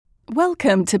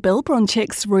Welcome to Bill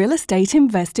Bronchick's Real Estate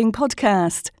Investing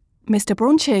Podcast. Mr.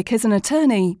 Bronchick is an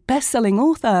attorney, best-selling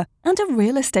author, and a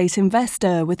real estate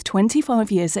investor with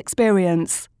 25 years'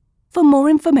 experience. For more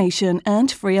information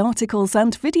and free articles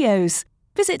and videos,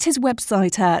 visit his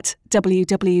website at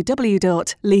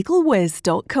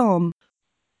www.legalwiz.com.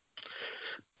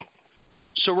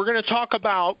 So we're going to talk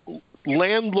about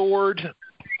landlord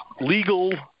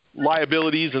legal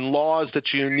liabilities and laws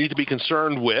that you need to be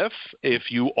concerned with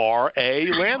if you are a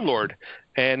landlord.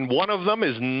 And one of them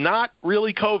is not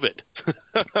really COVID.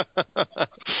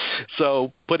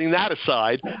 So putting that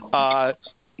aside,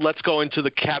 let's go into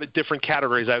the different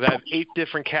categories. I have 8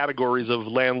 different categories of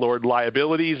landlord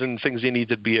liabilities and things you need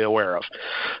to be aware of.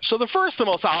 So the first, the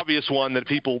most obvious one that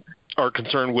people are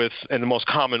concerned with, and the most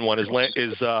common one, is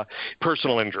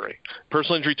personal injury.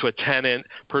 Personal injury to a tenant,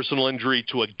 personal injury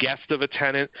to a guest of a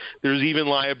tenant. There's even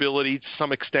liability to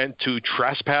some extent to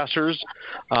trespassers.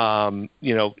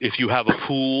 If you have a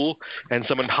pool and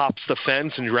someone hops the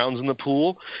fence and drowns in the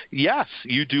pool, yes,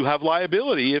 you do have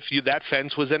liability if that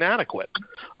fence was inadequate.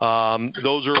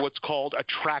 Those are what's called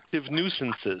attractive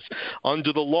nuisances.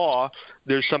 Under the law,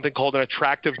 there's something called an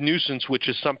attractive nuisance, which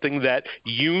is something that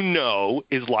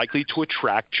is likely to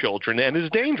attract children and is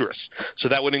dangerous. So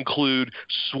that would include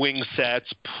swing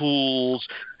sets, pools,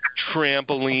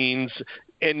 trampolines,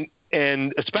 and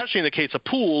especially in the case of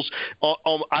pools,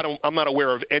 I'm not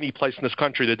aware of any place in this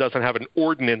country that doesn't have an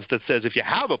ordinance that says if you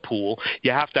have a pool,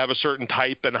 you have to have a certain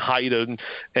type and height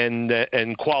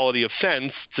and quality of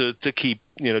fence to keep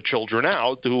children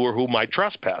out who might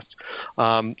trespass.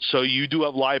 So you do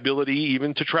have liability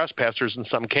even to trespassers in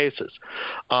some cases.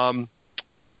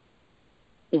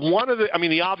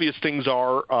 The obvious things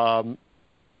are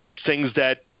things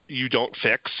that you don't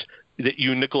fix, that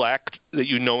you neglect, that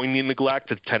you knowingly neglect,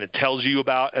 that the tenant tells you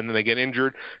about, and then they get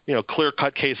injured.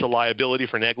 Clear-cut case of liability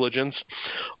for negligence.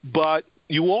 But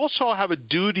you also have a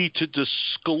duty to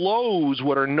disclose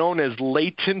what are known as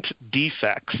latent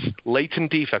defects.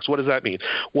 Latent defects, what does that mean?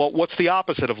 Well, what's the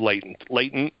opposite of latent?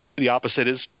 Latent, the opposite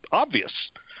is obvious.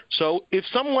 So if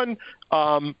someone is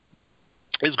going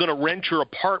to rent your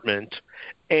apartment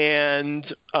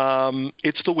and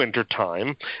it's the winter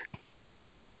time,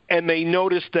 and they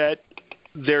notice that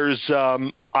there's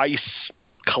ice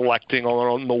collecting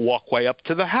on the walkway up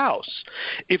to the house.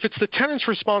 If it's the tenant's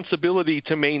responsibility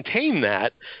to maintain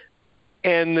that,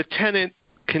 and the tenant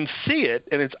can see it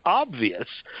and it's obvious,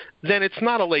 then it's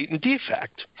not a latent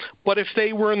defect. But if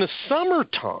they were in the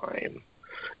summertime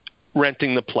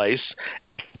renting the place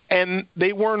and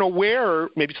they weren't aware,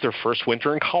 maybe it's their first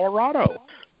winter in Colorado,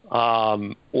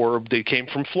 or they came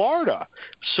from Florida.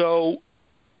 So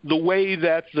the way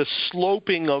that the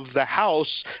sloping of the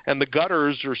house and the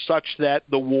gutters are such that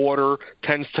the water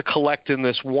tends to collect in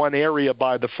this one area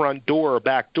by the front door or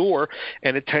back door,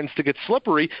 and it tends to get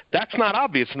slippery, that's not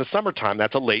obvious in the summertime.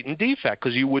 That's a latent defect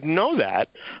because you wouldn't know that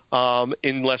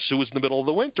unless it was in the middle of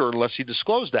the winter, unless you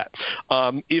disclosed that.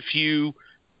 If you,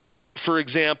 for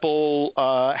example,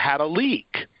 had a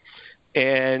leak,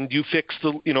 and you fixed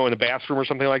in a bathroom or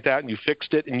something like that, and you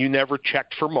fixed it, and you never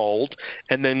checked for mold,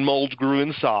 and then mold grew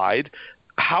inside,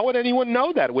 how would anyone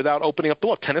know that without opening up the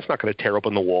wall? Tenant's not going to tear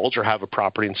open the walls or have a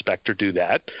property inspector do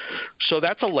that. So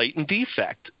that's a latent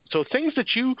defect. So things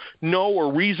that you know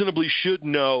or reasonably should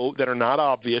know that are not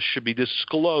obvious should be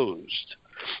disclosed.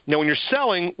 Now, when you're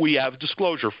selling, we have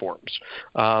disclosure forms.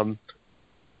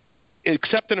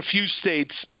 Except in a few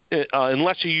states,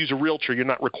 unless you use a realtor, you're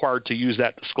not required to use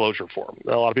that disclosure form.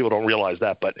 A lot of people don't realize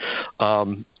that, but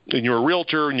when you're a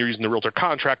realtor and you're using the realtor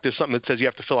contract, there's something that says you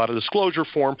have to fill out a disclosure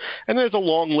form, and there's a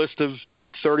long list of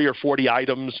 30 or 40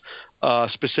 items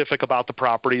specific about the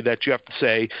property that you have to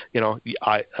say,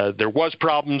 there was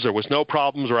problems, there was no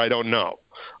problems, or I don't know,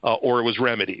 or it was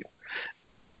remedied.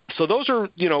 So those are,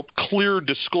 clear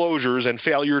disclosures, and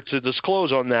failure to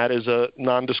disclose on that is a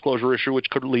non-disclosure issue, which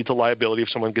could lead to liability if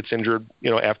someone gets injured,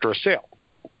 after a sale.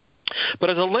 But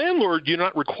as a landlord, you're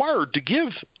not required to give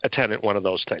a tenant one of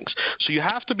those things. So you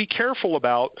have to be careful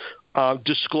about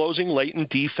disclosing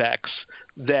latent defects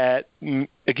that,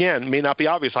 again, may not be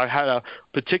obvious. I had a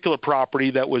particular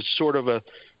property that was sort of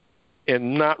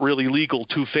and not really legal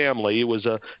two-family. It was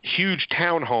a huge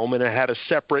townhome, and it had a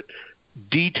separate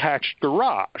detached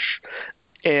garage,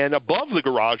 and above the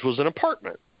garage was an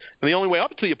apartment, and the only way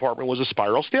up to the apartment was a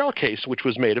spiral staircase, which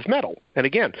was made of metal. And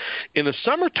again, in the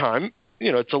summertime,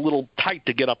 it's a little tight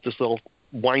to get up this little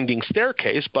winding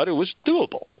staircase, but it was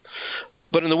doable.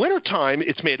 But in the wintertime,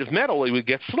 it's made of metal, it would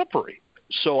get slippery.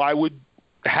 So I would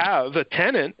have a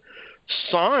tenant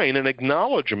sign an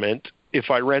acknowledgement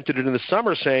if I rented it in the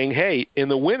summer saying, hey, in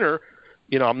the winter,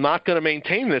 I'm not going to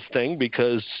maintain this thing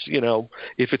because,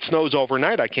 if it snows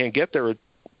overnight, I can't get there at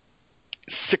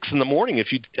 6 in the morning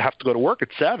if you have to go to work at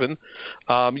 7.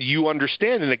 You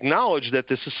understand and acknowledge that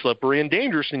this is slippery and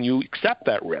dangerous, and you accept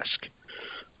that risk.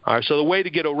 All right, so the way to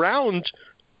get around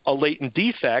a latent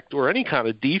defect or any kind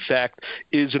of defect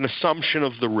is an assumption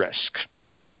of the risk.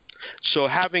 So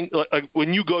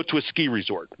when you go to a ski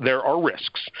resort, there are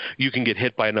risks. You can get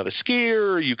hit by another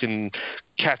skier. You can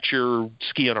catch your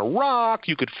ski on a rock.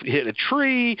 You could hit a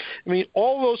tree. I mean,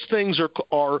 all those things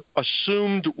are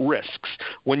assumed risks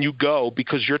when you go,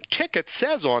 because your ticket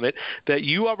says on it that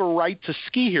you have a right to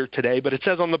ski here today, but it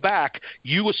says on the back,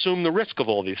 you assume the risk of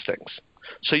all these things.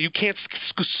 So you can't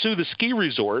sue the ski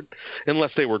resort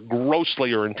unless they were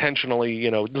grossly or intentionally,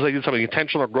 they did something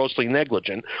intentional or grossly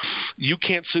negligent. You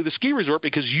can't sue the ski resort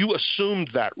because you assumed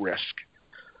that risk.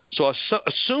 So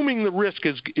assuming the risk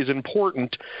is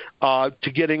important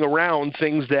to getting around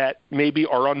things that maybe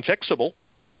are unfixable,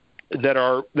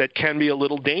 that can be a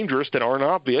little dangerous, that aren't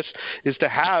obvious, is to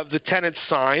have the tenant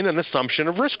sign an assumption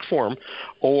of risk form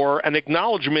or an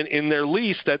acknowledgement in their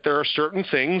lease that there are certain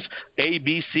things, A,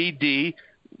 B, C, D.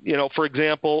 For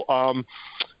example,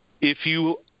 if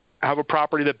you have a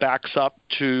property that backs up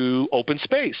to open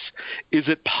space, is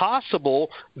it possible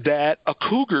that a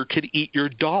cougar could eat your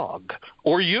dog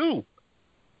or you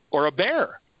or a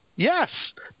bear? Yes.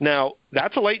 Now,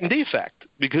 that's a latent defect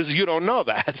because you don't know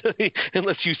that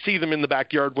unless you see them in the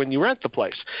backyard when you rent the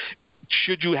place.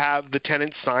 Should you have the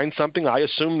tenant sign something, I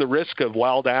assume the risk of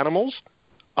wild animals?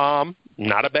 Not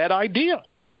a bad idea.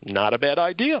 Not a bad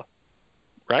idea,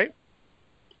 right?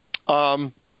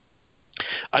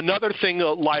 Another thing,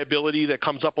 liability that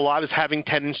comes up a lot is having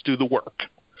tenants do the work.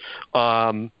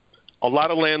 A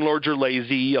lot of landlords are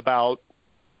lazy about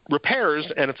repairs,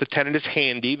 and if the tenant is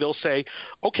handy, they'll say,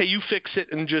 okay, you fix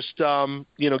it and just,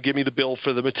 give me the bill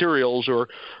for the materials, or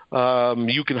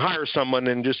you can hire someone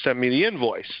and just send me the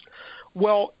invoice.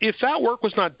 Well, if that work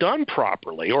was not done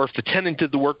properly, or if the tenant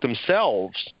did the work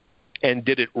themselves and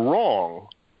did it wrong,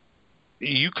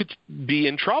 you could be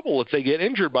in trouble if they get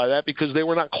injured by that because they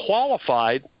were not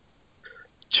qualified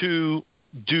to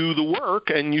do the work,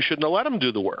 and you shouldn't have let them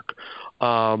do the work.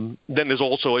 Then there's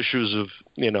also issues of,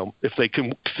 if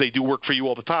they do work for you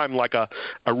all the time, like a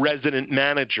resident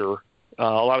manager. A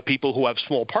lot of people who have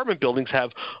small apartment buildings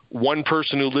have one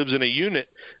person who lives in a unit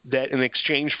that in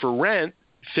exchange for rent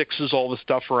fixes all the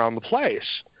stuff around the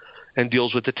place and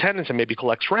deals with the tenants and maybe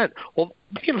collects rent. Well,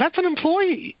 that's an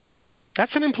employee.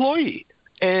 That's an employee.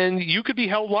 And you could be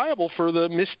held liable for the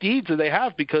misdeeds that they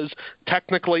have because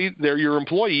technically they're your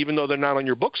employee, even though they're not on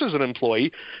your books as an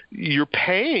employee. You're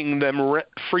paying them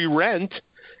free rent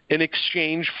in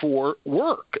exchange for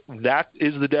work. That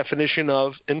is the definition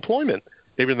of employment.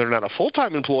 Maybe they're not a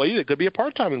full-time employee. They could be a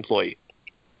part-time employee.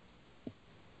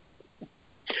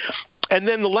 And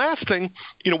then the last thing,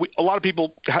 a lot of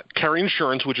people carry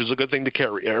insurance, which is a good thing to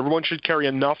carry. Everyone should carry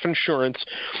enough insurance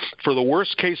for the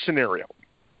worst-case scenario.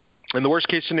 And the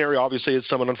worst-case scenario, obviously, is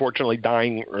someone unfortunately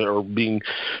dying or being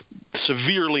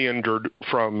severely injured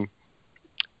from,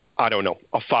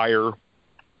 a fire,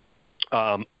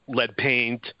 lead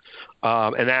paint,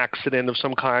 an accident of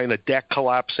some kind, a deck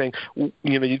collapsing.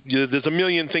 There's a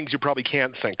million things you probably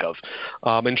can't think of.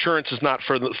 Insurance is not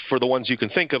for the ones you can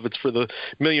think of. It's for the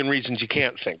million reasons you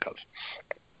can't think of.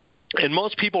 And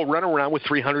most people run around with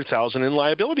 $300,000 in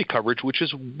liability coverage, which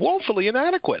is woefully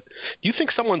inadequate. Do you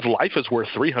think someone's life is worth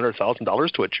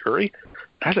 $300,000 to a jury?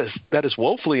 That is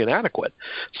woefully inadequate.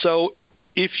 So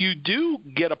if you do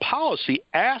get a policy,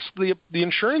 ask the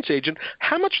insurance agent,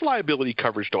 how much liability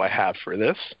coverage do I have for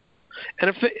this?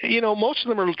 And if most of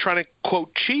them are trying to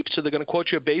quote cheap, so they're going to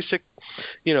quote you a basic,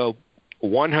 $100,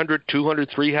 $200,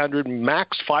 $300,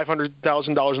 max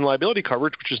 $500,000 in liability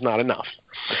coverage, which is not enough.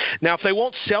 Now, if they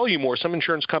won't sell you more, some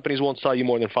insurance companies won't sell you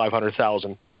more than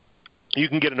 $500,000. You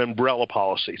can get an umbrella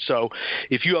policy. So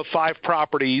if you have 5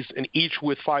 properties and each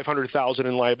with $500,000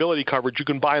 in liability coverage, you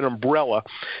can buy an umbrella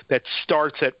that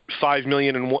starts at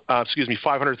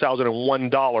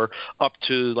 $500,001 up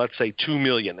to, let's say, $2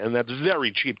 million, and that's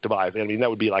very cheap to buy. I mean, that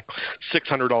would be like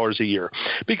 $600 a year,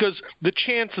 because the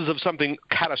chances of something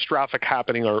catastrophic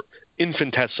happening are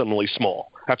infinitesimally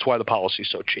small. That's why the policy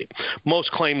is so cheap. Most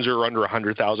claims are under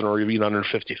 $100,000 or even under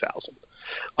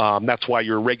 $50,000. That's why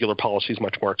your regular policy is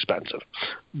much more expensive.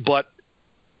 But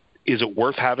is it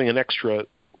worth having an extra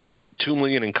 $2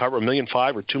 million in cover, $1.5 million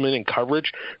or $2 million in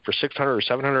coverage for $600 or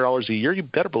 $700 a year? You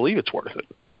better believe it's worth it.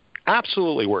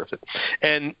 Absolutely worth it.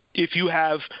 And if you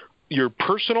have your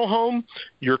personal home,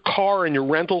 your car, and your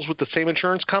rentals with the same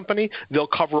insurance company, they'll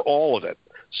cover all of it.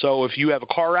 So if you have a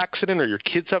car accident or your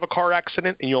kids have a car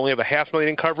accident and you only have $500,000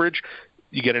 in coverage,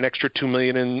 you get an extra $2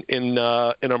 million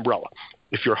in umbrella.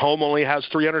 If your home only has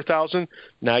 $300,000,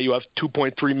 now you have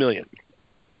 $2.3 million,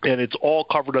 and it's all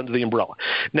covered under the umbrella.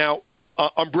 Now,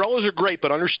 umbrellas are great,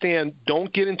 but understand,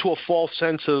 don't get into a false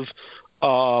sense of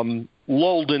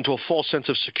lulled into a false sense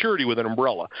of security with an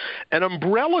umbrella. An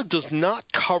umbrella does not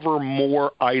cover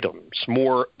more items,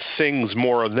 more things,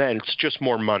 more events, just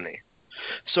more money.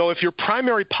 So if your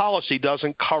primary policy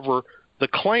doesn't cover the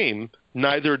claim,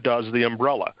 neither does the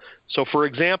umbrella. So, for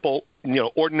example,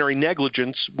 ordinary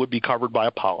negligence would be covered by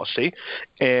a policy,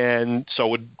 and so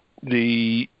would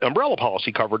the umbrella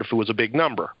policy covered if it was a big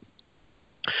number.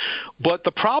 But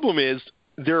the problem is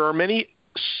there are many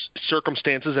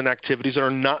circumstances and activities that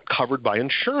are not covered by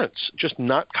insurance, just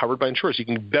not covered by insurance. You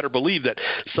can better believe that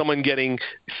someone getting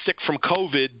sick from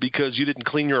COVID because you didn't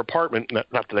clean your apartment, not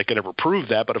that they can ever prove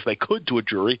that, but if they could to a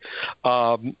jury,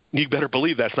 you better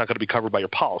believe that's not going to be covered by your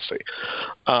policy.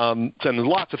 And there's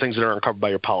lots of things that aren't covered by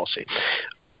your policy.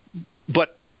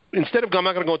 But instead of, I'm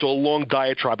not going to go into a long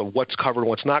diatribe of what's covered and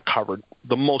what's not covered,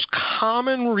 the most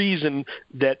common reason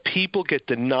that people get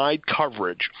denied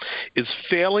coverage is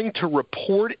failing to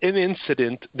report an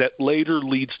incident that later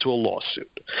leads to a lawsuit.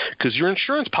 Because your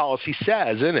insurance policy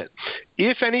says in it,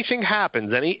 if anything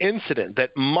happens, any incident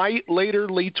that might later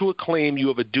lead to a claim, you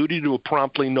have a duty to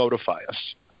promptly notify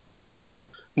us.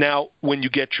 Now, when you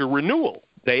get your renewal,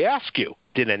 they ask you,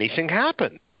 did anything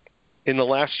happen in the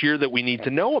last year that we need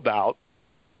to know about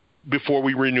before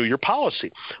we renew your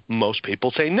policy? Most people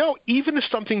say no, even if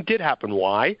something did happen.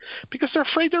 Why? Because they're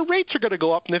afraid their rates are going to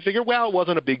go up, and they figure, well, it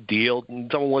wasn't a big deal.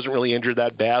 Someone wasn't really injured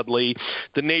that badly.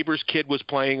 The neighbor's kid was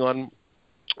playing on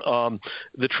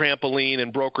the trampoline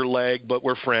and broke her leg, but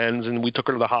we're friends, and we took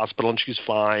her to the hospital, and she's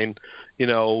fine.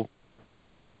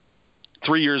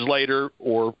 3 years later,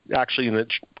 or actually in the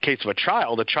case of a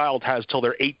child has till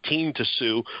they're 18 to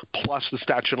sue, plus the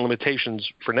statute of limitations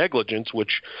for negligence,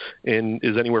 which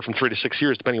is anywhere from 3 to 6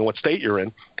 years, depending on what state you're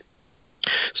in.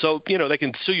 So, they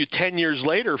can sue you 10 years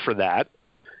later for that,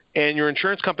 and your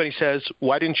insurance company says,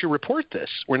 why didn't you report this?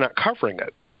 We're not covering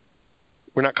it.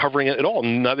 We're not covering it at all.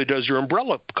 Neither does your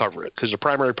umbrella cover it, because the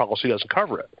primary policy doesn't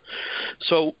cover it.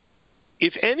 So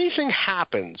if anything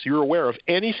happens, you're aware of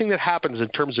anything that happens in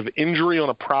terms of injury on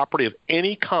a property of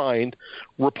any kind,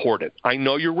 report it. I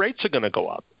know your rates are going to go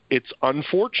up. It's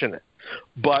unfortunate.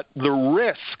 But the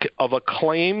risk of a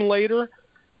claim later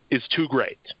is too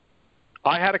great.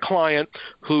 I had a client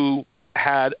who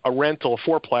had a rental, a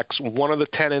fourplex. One of the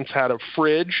tenants had a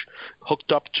fridge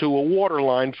hooked up to a water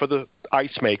line for the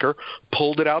ice maker,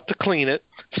 pulled it out to clean it,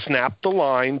 snapped the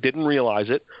line, didn't realize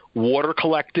it, water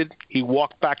collected. He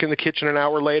walked back in the kitchen an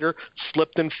hour later,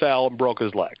 slipped and fell and broke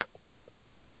his leg.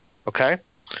 Okay?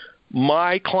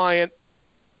 My client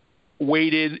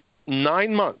waited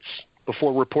 9 months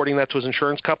before reporting that to his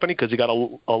insurance company because he got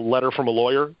a letter from a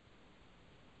lawyer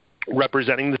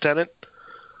representing the tenant.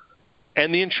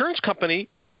 And the insurance company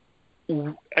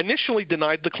initially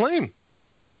denied the claim.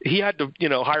 He had to,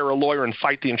 hire a lawyer and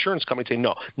fight the insurance company, saying,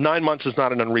 no, 9 months is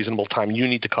not an unreasonable time. You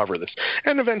need to cover this.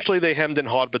 And eventually they hemmed and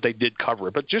hawed, but they did cover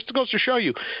it. But just goes to show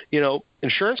you,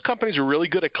 insurance companies are really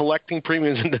good at collecting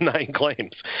premiums and denying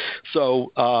claims.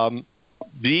 So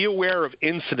be aware of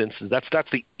incidences.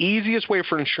 That's the easiest way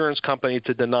for an insurance company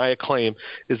to deny a claim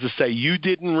is to say you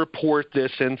didn't report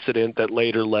this incident that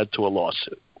later led to a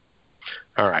lawsuit.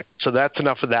 All right. So that's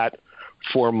enough of that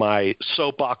for my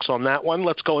soapbox on that one.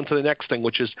 Let's go into the next thing,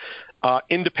 which is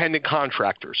independent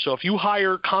contractors. So if you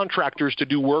hire contractors to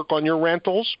do work on your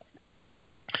rentals,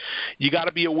 you got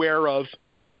to be aware of,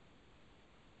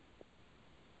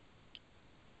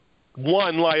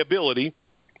 one, liability.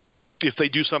 If they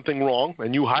do something wrong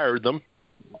and you hired them,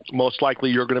 most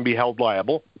likely you're going to be held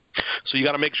liable. So you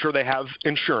got to make sure they have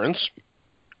insurance.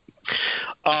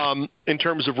 In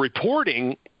terms of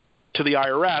reporting to the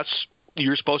IRS,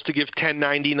 you're supposed to give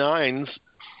 1099s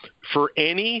for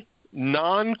any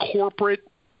non-corporate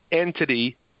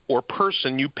entity or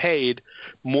person you paid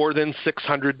more than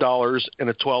 $600 in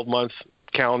a 12-month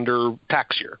calendar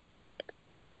tax year.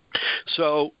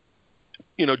 So,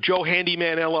 Joe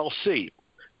Handyman LLC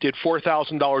did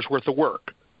 $4,000 worth of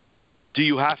work. Do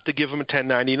you have to give them a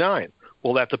 1099?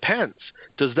 Well, that depends.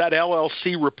 Does that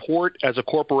LLC report as a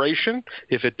corporation?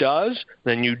 If it does,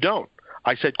 then you don't.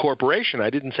 I said corporation.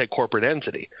 I didn't say corporate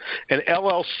entity. An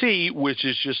LLC, which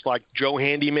is just like Joe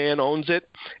Handyman owns it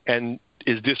and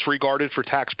is disregarded for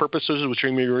tax purposes, which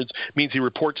means he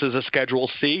reports as a Schedule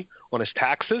C on his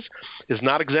taxes, is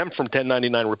not exempt from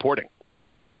 1099 reporting.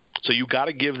 So you got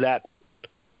to give that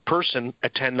person a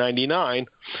 1099,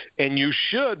 and you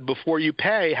should, before you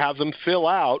pay, have them fill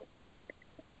out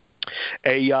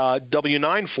a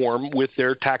W-9 form with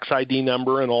their tax ID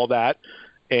number and all that,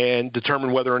 and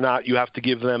determine whether or not you have to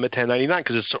give them a 1099,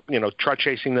 because it's, try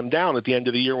chasing them down at the end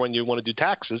of the year when you want to do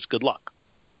taxes. Good luck.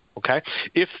 Okay?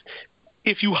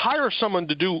 If you hire someone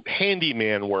to do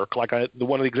handyman work, like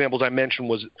one of the examples I mentioned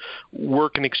was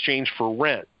work in exchange for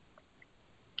rent,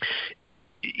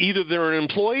 either they're an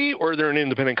employee or they're an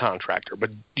independent contractor,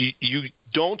 but you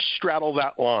don't straddle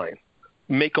that line.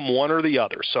 Make them one or the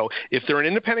other. So if they're an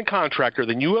independent contractor,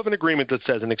 then you have an agreement that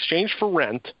says in exchange for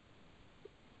rent,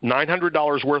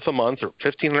 $900 worth a month or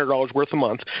 $1,500 worth a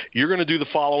month, you're going to do the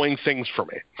following things for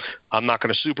me. I'm not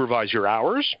going to supervise your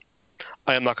hours.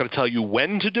 I am not going to tell you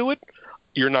when to do it.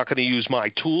 You're not going to use my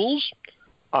tools.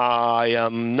 I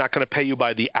am not going to pay you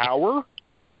by the hour.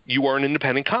 You are an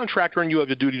independent contractor, and you have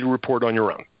a duty to report on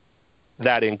your own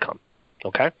that income.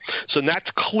 Okay? So that's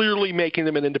clearly making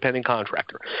them an independent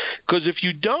contractor. Because if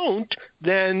you don't,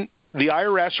 then the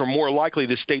IRS, or more likely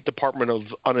the State Department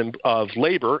of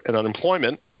Labor and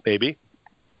Unemployment, maybe,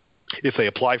 if they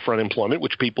apply for unemployment,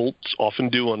 which people often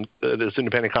do as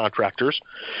independent contractors,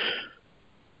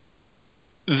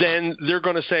 then they're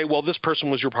going to say, well, this person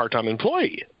was your part-time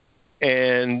employee.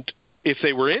 And if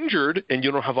they were injured and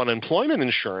you don't have unemployment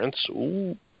insurance,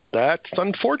 that's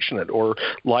unfortunate. Or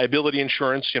liability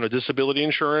insurance, disability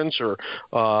insurance, or,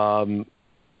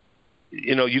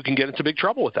 you can get into big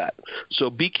trouble with that. So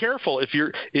be careful. If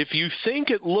you think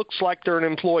it looks like they're an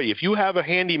employee, if you have a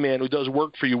handyman who does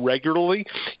work for you regularly,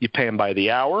 you pay them by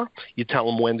the hour, you tell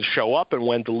them when to show up and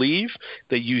when to leave,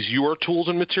 they use your tools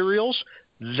and materials,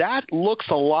 that looks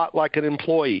a lot like an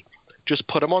employee. Just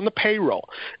put them on the payroll.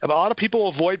 A lot of people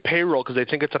avoid payroll because they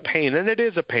think it's a pain, and it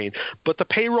is a pain. But the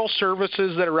payroll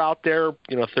services that are out there,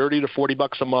 $30 to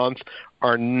 $40 a month,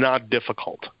 are not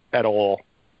difficult at all.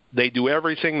 They do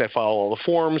everything. They follow all the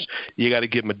forms. You got to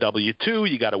give them a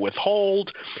W-2. You got to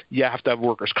withhold. You have to have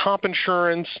workers' comp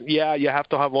insurance. Yeah, you have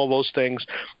to have all those things.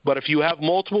 But if you have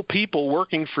multiple people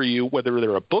working for you, whether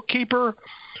they're a bookkeeper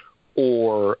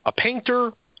or a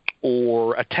painter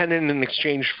or a tenant in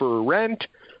exchange for rent,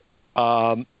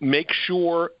 make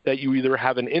sure that you either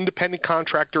have an independent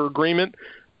contractor agreement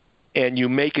and you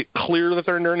make it clear that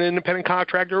they're an independent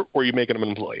contractor, or you make them an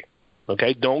employee.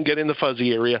 Okay? Don't get in the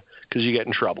fuzzy area because you get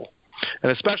in trouble.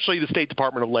 And especially the State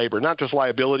Department of Labor, not just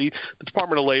liability. The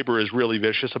Department of Labor is really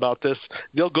vicious about this.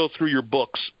 They'll go through your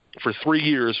books for 3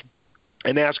 years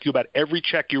and ask you about every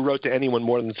check you wrote to anyone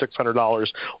more than $600.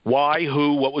 Why,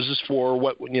 who, what was this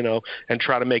for, and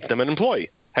try to make them an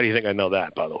employee. How do you think I know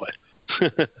that, by the way?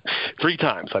 3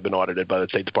 times I've been audited by the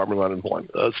State Department of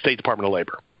Unemployment, State Department of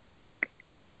Labor.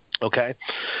 Okay.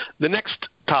 The next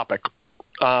topic,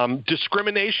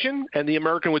 discrimination and the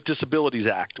American with Disabilities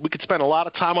Act. We could spend a lot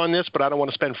of time on this, but I don't want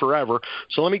to spend forever.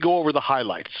 So let me go over the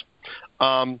highlights.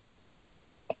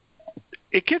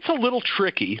 It gets a little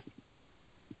tricky.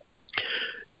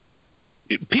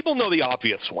 People know the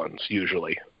obvious ones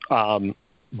usually,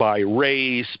 by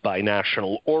race, by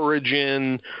national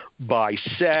origin, by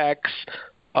sex.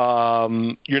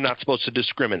 You're not supposed to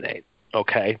discriminate,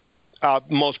 okay?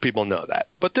 Most people know that.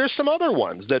 But there's some other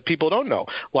ones that people don't know,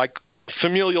 like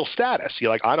familial status. You're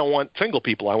like, I don't want single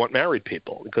people, I want married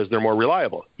people because they're more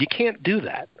reliable. You can't do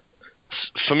that.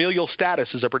 Familial status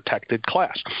is a protected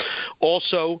class.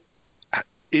 Also,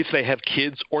 if they have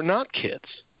kids or not kids.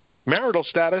 Marital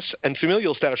status and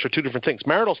familial status are 2 different things.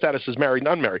 Marital status is married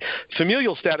and unmarried.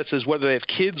 Familial status is whether they have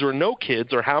kids or no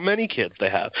kids or how many kids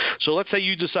they have. So let's say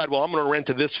you decide, well, I'm going to rent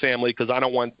to this family because I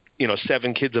don't want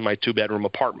 7 kids in my 2-bedroom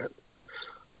apartment.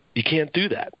 You can't do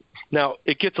that. Now,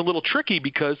 it gets a little tricky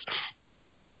because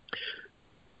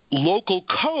local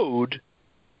code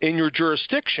in your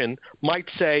jurisdiction might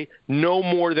say no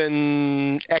more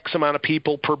than X amount of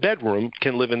people per bedroom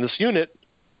can live in this unit,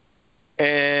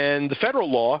 and the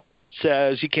federal law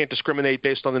says you can't discriminate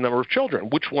based on the number of children.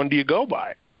 Which one do you go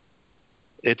by?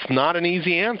 It's not an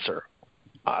easy answer.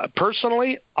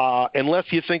 Personally, unless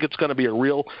you think it's going to be a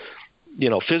real,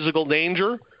 physical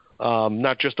danger,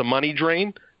 not just a money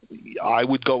drain, I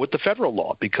would go with the federal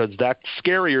law because that's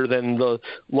scarier than the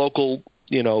local,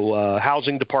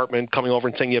 housing department coming over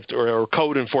and saying you have to, or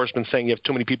code enforcement saying you have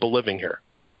too many people living here.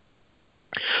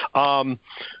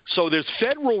 So there's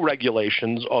federal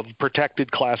regulations of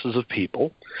protected classes of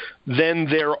people. Then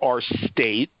there are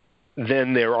state.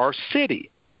 Then there are city.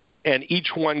 And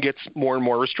each one gets more and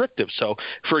more restrictive. So,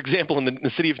 for example, in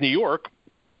the city of New York,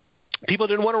 people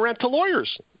didn't want to rent to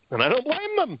lawyers. And I don't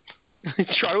blame them.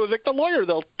 Try to evict a lawyer.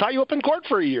 They'll tie you up in court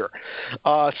for a year.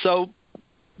 So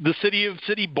the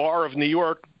city bar of New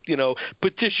York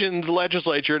petitioned the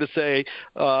legislature to say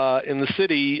in the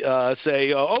city,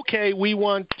 okay, we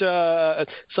want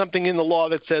something in the law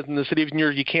that says in the city of New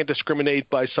York you can't discriminate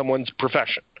by someone's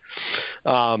profession.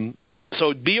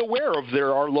 So be aware of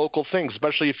there are local things,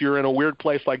 especially if you're in a weird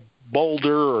place like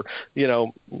Boulder or,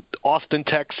 Austin,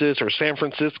 Texas, or San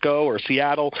Francisco or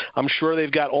Seattle. I'm sure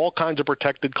they've got all kinds of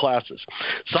protected classes.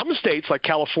 Some states like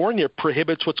California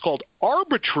prohibits what's called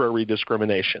arbitrary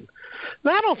discrimination.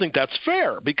 Now, I don't think that's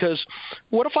fair, because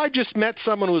what if I just met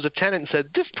someone who was a tenant and said,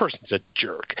 this person's a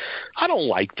jerk. I don't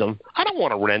like them. I don't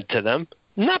want to rent to them.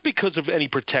 Not because of any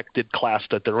protected class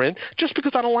that they're in, just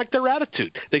because I don't like their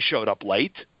attitude. They showed up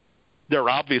late. They're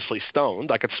obviously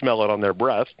stoned. I could smell it on their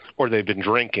breath, or they've been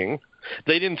drinking.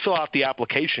 They didn't fill out the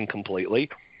application completely,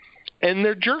 and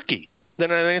they're jerky. They're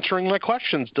not answering my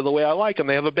questions to the way I like, and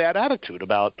they have a bad attitude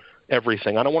about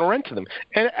everything. I don't want to rent to them.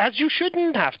 And as you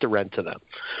shouldn't have to rent to them.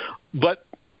 But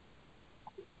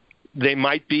that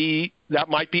might be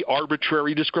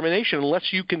arbitrary discrimination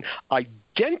unless you can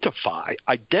identify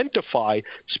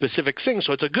specific things.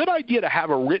 So it's a good idea to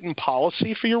have a written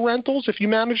policy for your rentals if you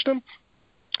manage them,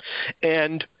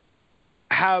 and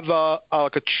have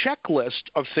like a checklist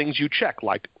of things you check,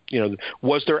 like,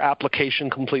 was their application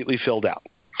completely filled out?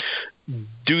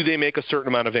 Do they make a certain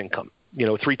amount of income?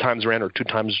 3 times rent, or 2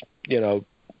 times,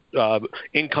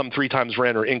 income 3 times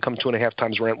rent, or income 2.5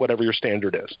 times rent, whatever your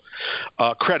standard is.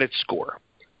 Credit score.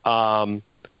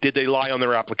 Did they lie on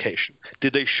their application?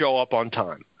 Did they show up on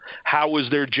time? How was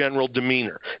their general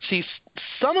demeanor? See,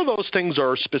 some of those things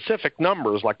are specific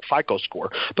numbers like FICO score,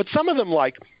 but some of them,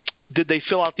 like, did they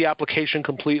fill out the application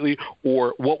completely,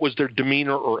 or what was their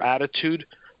demeanor or attitude?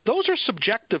 Those are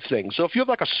subjective things. So if you have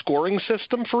like a scoring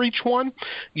system for each one,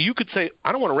 you could say,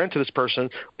 I don't want to rent to this person,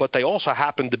 but they also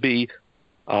happen to be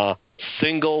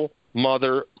single,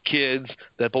 mother, kids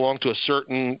that belong to a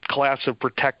certain class of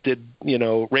protected,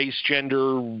 race,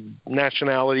 gender,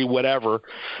 nationality, whatever.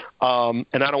 And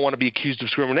I don't want to be accused of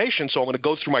discrimination. So I'm going to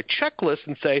go through my checklist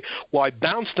and say, well, I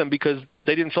bounced them because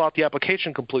they didn't fill out the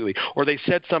application completely, or they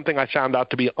said something I found out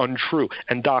to be untrue,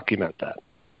 and document that.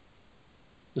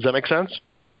 Does that make sense?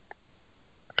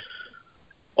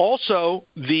 Also,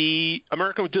 the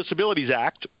American with Disabilities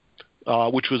Act,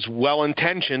 which was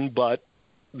well-intentioned but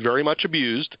very much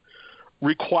abused,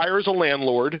 requires a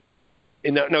landlord.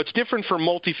 Now, it's different for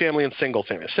multifamily and single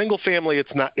family. Single family,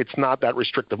 it's not that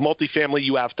restrictive. Multifamily,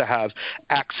 you have to have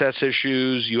access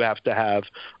issues. You have to have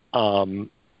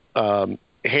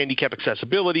handicap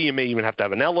accessibility. You may even have to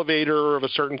have an elevator of a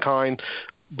certain kind.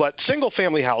 But single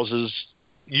family houses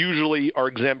usually are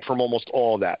exempt from almost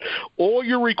all of that. All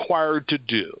you're required to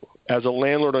do as a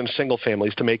landlord on single family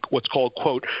is to make what's called,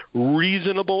 quote,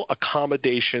 reasonable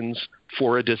accommodations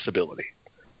for a disability.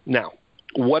 Now,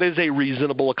 what is a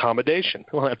reasonable accommodation?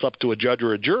 Well, that's up to a judge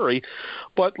or a jury,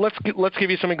 but let's give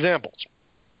you some examples.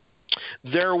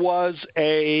 There was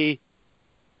a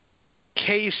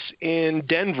case in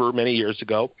Denver many years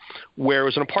ago where it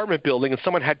was an apartment building and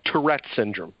someone had Tourette's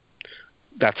syndrome.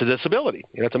 That's a disability.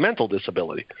 That's a mental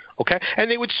disability. Okay? And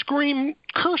they would scream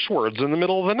curse words in the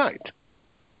middle of the night.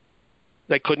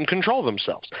 They couldn't control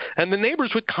themselves. And the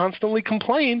neighbors would constantly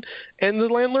complain, and the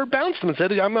landlord bounced them and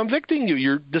said, I'm evicting you.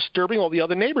 You're disturbing all the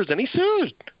other neighbors. And he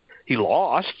sued. He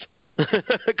lost.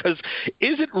 Because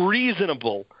is it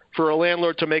reasonable for a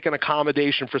landlord to make an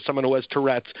accommodation for someone who has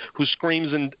Tourette's, who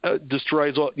screams and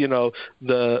destroys all,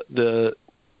 the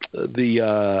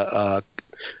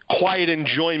quiet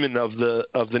enjoyment of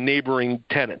the neighboring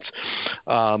tenants?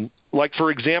 Like,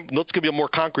 for example, let's give you a more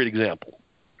concrete example.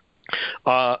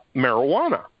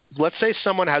 Marijuana. Let's say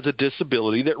someone has a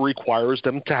disability that requires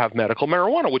them to have medical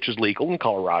marijuana, which is legal in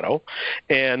Colorado,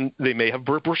 and they may have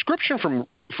a prescription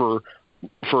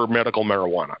for medical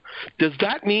marijuana. Does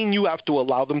that mean you have to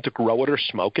allow them to grow it or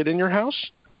smoke it in your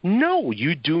house? No,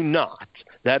 you do not.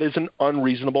 That is an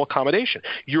unreasonable accommodation.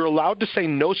 You're allowed to say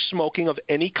no smoking of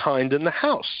any kind in the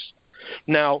house.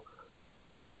 Now,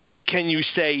 can you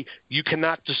say you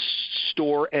cannot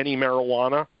store any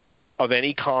marijuana of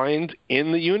any kind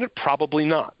in the unit? Probably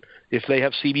not. If they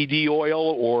have CBD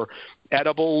oil or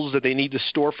edibles that they need to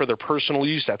store for their personal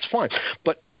use, that's fine.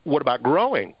 But what about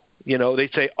growing? They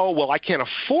say, oh, well, I can't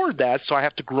afford that, so I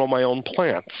have to grow my own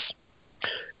plants.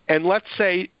 And let's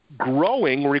say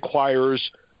growing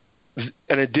requires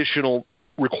an additional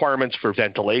requirements for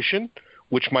ventilation,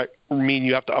 which might mean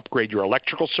you have to upgrade your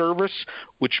electrical service,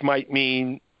 which might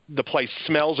mean the place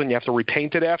smells and you have to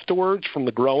repaint it afterwards from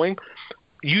the growing.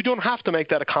 You don't have to make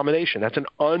that accommodation. That's an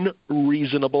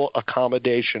unreasonable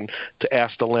accommodation to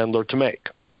ask the landlord to make.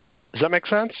 Does that make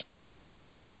sense?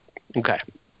 Okay.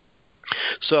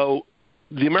 So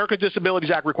the American Disabilities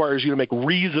Act requires you to make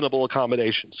reasonable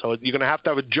accommodations. So you're going to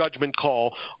have a judgment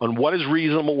call on what is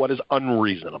reasonable, what is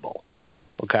unreasonable.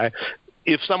 Okay?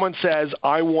 If someone says,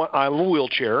 I have a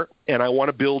wheelchair and I want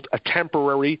to build a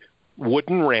temporary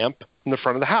wooden ramp in the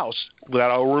front of the house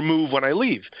that I'll remove when I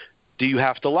leave, do you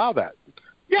have to allow that?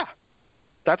 Yeah.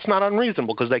 That's not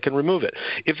unreasonable because they can remove it.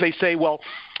 If they say, well,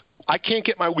 I can't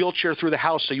get my wheelchair through the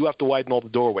house, so you have to widen all the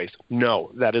doorways.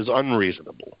 No, that is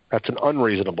unreasonable. That's an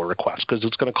unreasonable request because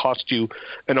it's going to cost you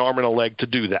an arm and a leg to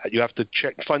do that. You have to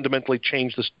fundamentally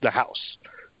change the house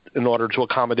in order to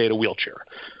accommodate a wheelchair.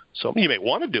 So you may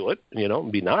want to do it,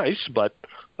 it'd be nice, but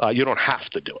you don't have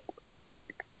to do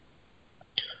it.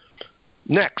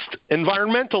 Next,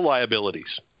 environmental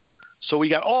liabilities. So we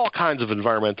got all kinds of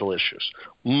environmental issues: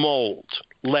 mold,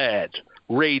 lead,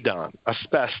 radon,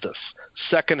 asbestos,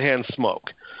 secondhand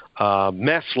smoke,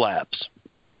 mess labs.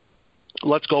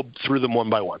 Let's go through them one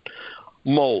by one.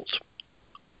 Mold.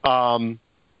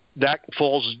 That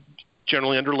falls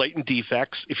generally under latent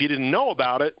defects. If you didn't know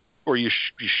about it, or you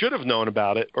should have known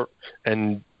about it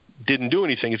and didn't do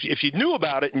anything. If you knew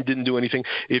about it and didn't do anything,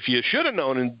 if you should have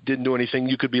known and didn't do anything,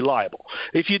 you could be liable.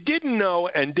 If you didn't know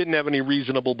and didn't have any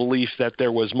reasonable belief that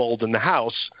there was mold in the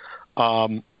house,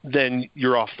 then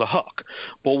you're off the hook.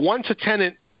 But once a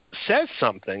tenant says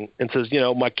something and says,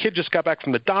 my kid just got back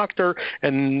from the doctor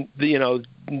and,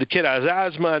 the kid has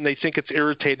asthma and they think it's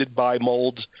irritated by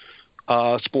mold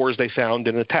spores they found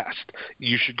in a test,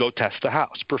 you should go test the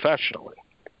house professionally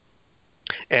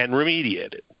and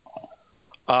remediate it.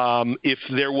 If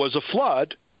there was a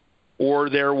flood or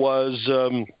there was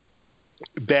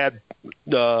bad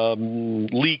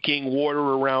leaking water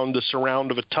around the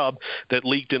surround of a tub that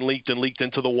leaked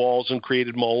into the walls and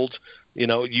created mold,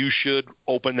 you should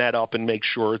open that up and make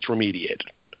sure it's remediated.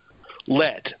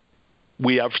 Lead.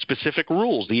 We have specific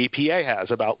rules the EPA has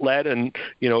about lead, and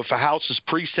if a house is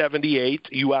pre-78,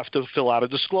 you have to fill out a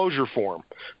disclosure form.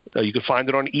 You can find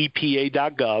it on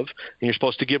EPA.gov, and you're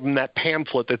supposed to give them that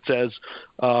pamphlet that says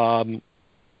all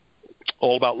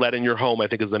about lead in your home, I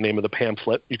think is the name of the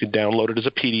pamphlet. You can download it as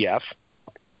a PDF.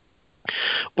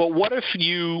 But what if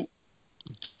you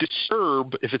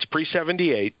disturb, if it's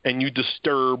pre-78, and you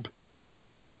disturb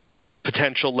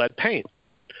potential lead paint?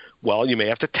 Well, you may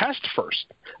have to test first,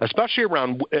 especially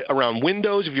around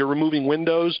windows. If you're removing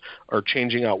windows or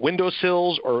changing out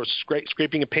windowsills or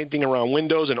scraping and painting around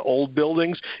windows in old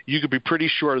buildings, you could be pretty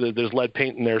sure that there's lead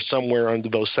paint in there somewhere under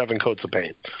those 7 coats of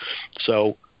paint.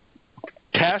 So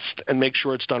test and make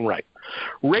sure it's done right.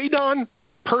 Radon,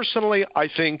 personally, I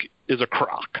think is a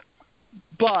crock.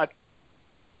 But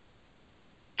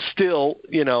still,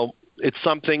 it's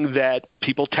something that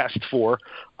people test for.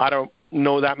 I don't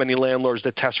know that many landlords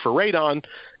that test for radon,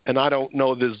 and I don't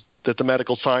know that the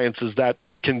medical science is that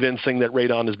convincing that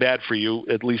radon is bad for you,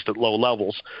 at least at low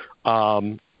levels.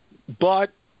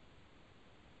 But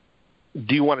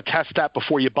do you want to test that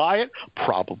before you buy it?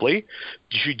 Probably.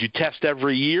 Should you test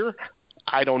every year?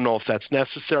 I don't know if that's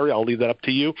necessary. I'll leave that up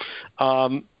to you.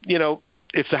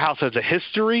 If the house has a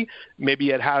history, maybe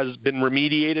it has been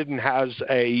remediated and has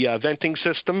a venting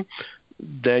system,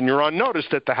 then you're on notice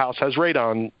that the house has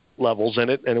radon levels in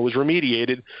it and it was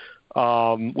remediated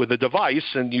with a device,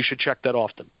 and you should check that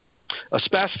often.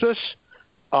 Asbestos,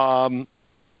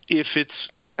 if it's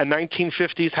a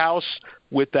 1950s house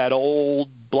with that old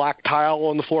black tile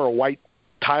on the floor, a white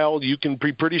tile, you can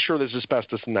be pretty sure there's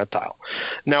asbestos in that tile.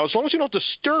 Now, as long as you don't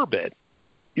disturb it,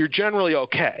 you're generally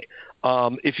okay.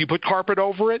 If you put carpet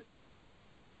over it,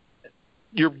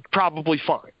 you're probably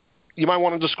fine. You might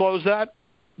want to disclose that,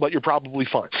 but you're probably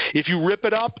fine. If you rip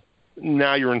it up,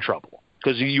 now you're in trouble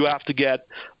because you have to get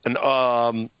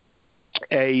a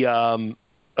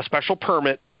special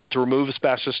permit to remove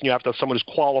asbestos, and you have to have someone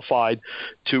who's qualified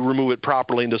to remove it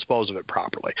properly and dispose of it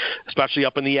properly, especially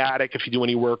up in the attic if you do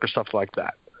any work or stuff like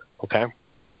that. Okay.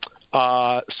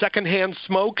 Secondhand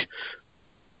smoke.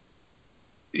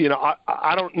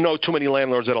 I don't know too many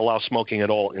landlords that allow smoking at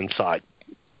all inside.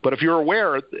 But if you're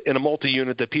aware in a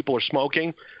multi-unit that people are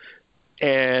smoking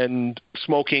and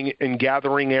smoking in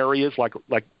gathering areas, like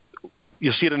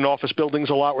you see it in office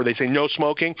buildings a lot where they say no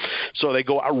smoking. So they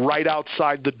go right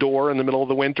outside the door in the middle of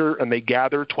the winter and they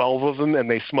gather 12 of them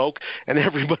and they smoke, and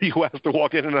everybody who has to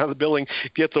walk in and out of the building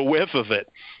gets a whiff of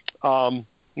it.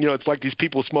 It's like these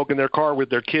people smoke in their car with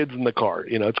their kids in the car.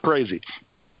 It's crazy.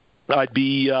 I'd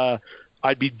be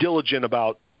diligent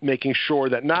about making sure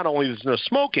that not only there's no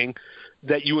smoking,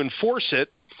 that you enforce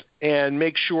it and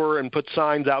make sure and put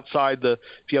signs outside if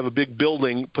you have a big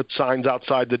building, put signs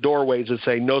outside the doorways that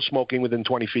say no smoking within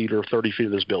 20 feet or 30 feet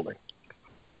of this building.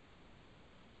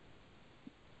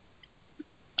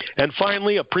 And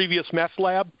finally, a previous meth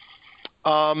lab.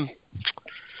 How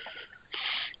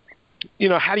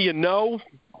do you know?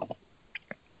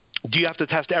 Do you have to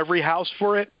test every house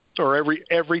for it? Or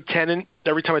every tenant,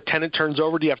 every time a tenant turns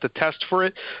over, do you have to test for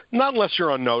it? Not unless you're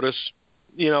on notice.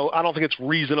 I don't think it's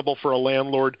reasonable for a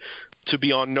landlord to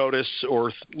be on notice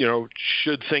or,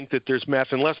 should think that there's meth.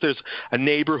 Unless there's a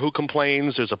neighbor who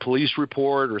complains, there's a police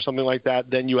report or something like that,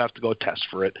 then you have to go test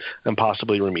for it and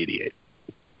possibly remediate.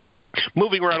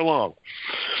 Moving right along.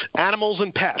 Animals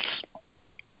and pets.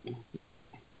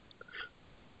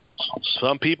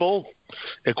 Some people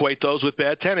equate those with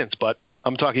bad tenants, but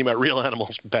I'm talking about real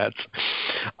animals and pets.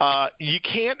 You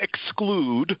can't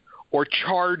exclude or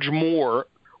charge more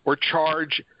or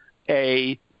charge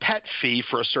a pet fee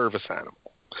for a service animal.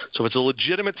 So if it's a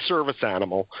legitimate service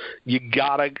animal, you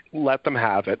got to let them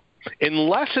have it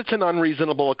unless it's an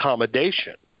unreasonable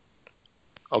accommodation.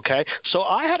 Okay? So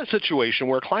I had a situation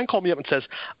where a client called me up and says,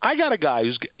 I got a guy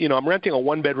who's, I'm renting a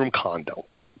one-bedroom condo.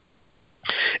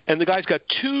 And the guy's got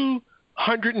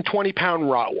 220-pound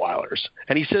Rottweilers,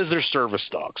 and he says they're service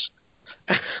dogs.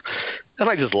 And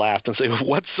I just laughed and said,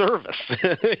 what service?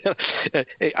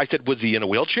 I said, was he in a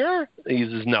wheelchair? He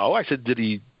says, no. I said, did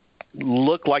he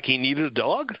look like he needed a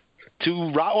dog? 2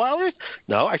 Rottweilers?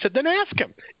 No. I said, then ask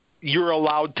him. You're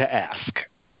allowed to ask.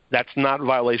 That's not a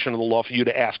violation of the law for you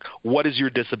to ask, what is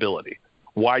your disability?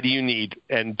 Why do you need,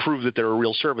 and prove that they're a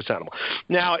real service animal.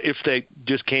 Now, if they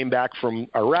just came back from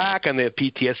Iraq and they have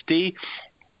PTSD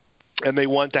and they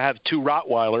want to have 2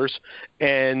 Rottweilers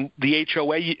and the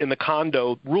HOA in the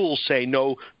condo rules say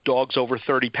no dogs over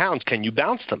 30 pounds, can you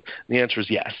bounce them? And the answer is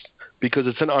yes, because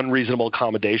it's an unreasonable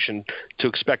accommodation to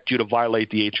expect you to violate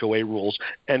the HOA rules.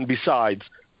 And besides,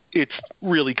 it's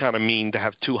really kind of mean to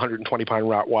have 220-pound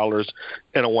Rottweilers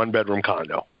in a one-bedroom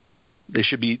condo. They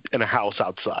should be in a house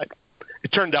outside.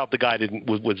 It turned out the guy didn't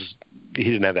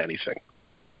have anything,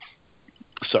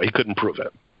 so he couldn't prove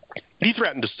it. He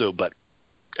threatened to sue, but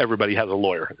everybody has a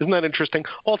lawyer. Isn't that interesting?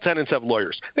 All tenants have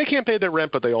lawyers. They can't pay their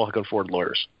rent, but they all can afford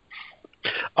lawyers.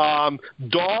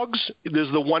 Dogs,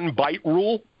 there's the 1 bite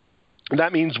rule.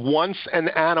 That means once an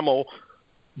animal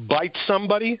bites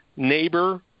somebody,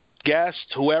 neighbor, guest,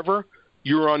 whoever,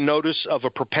 you're on notice of a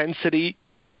propensity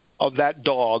of that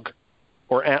dog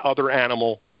or other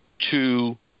animal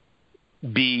to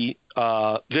be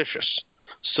vicious.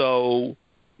 So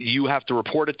you have to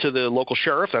report it to the local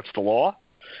sheriff. That's the law.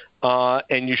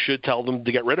 And you should tell them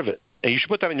to get rid of it. And you should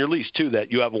put that in your lease too,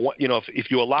 that you have,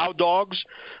 if you allow dogs,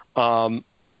 that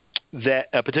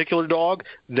a particular dog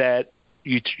that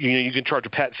you can charge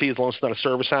a pet fee as long as it's not a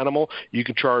service animal. You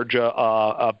can charge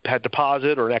a pet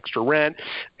deposit or an extra rent,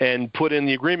 and put in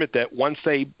the agreement that once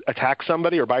they attack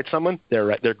somebody or bite someone,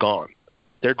 they're gone.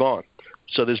 They're gone.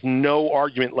 So there's no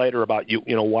argument later about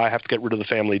why I have to get rid of the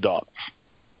family dog.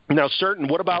 Now,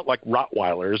 what about like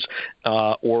Rottweilers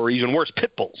or even worse,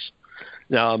 pit bulls?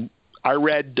 I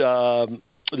read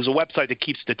there's a website that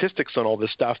keeps statistics on all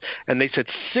this stuff, and they said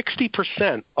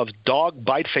 60% of dog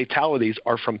bite fatalities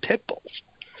are from pit bulls.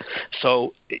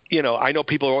 So, I know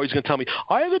people are always going to tell me,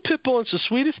 I have a pit bull, it's the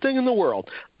sweetest thing in the world.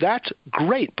 That's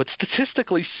great, but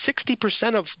statistically,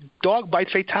 60% of dog bite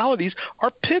fatalities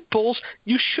are pit bulls.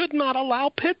 You should not allow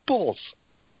pit bulls.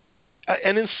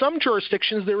 And in some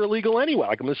jurisdictions, they're illegal anyway.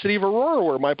 Like in the city of Aurora,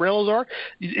 where my in-laws are,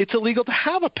 it's illegal to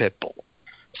have a pit bull.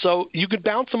 So you could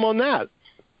bounce them on that.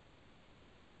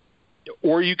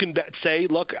 Or you can say,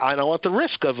 look, I don't want the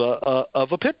risk of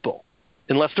a pit bull.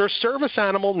 Unless they're a service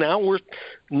animal,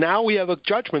 now we have a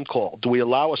judgment call. Do we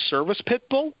allow a service pit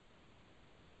bull?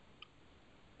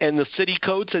 And the city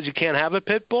code says you can't have a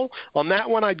pit bull. On that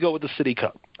one, I'd go with the city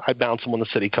code. I'd bounce them on the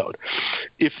city code.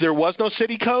 If there was no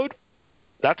city code,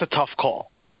 that's a tough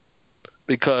call.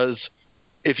 Because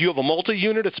if you have a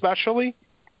multi-unit especially,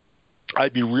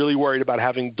 I'd be really worried about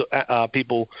having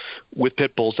people with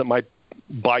pit bulls that might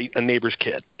bite a neighbor's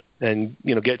kid and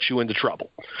get you into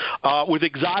trouble. With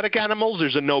exotic animals,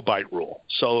 there's a no-bite rule.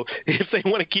 So if they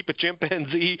want to keep a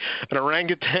chimpanzee, an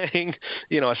orangutan,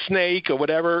 a snake or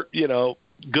whatever,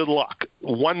 good luck.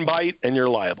 1 bite and you're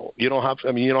liable. You don't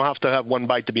have to have 1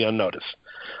 bite to be on notice.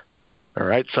 All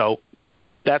right, so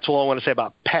that's all I want to say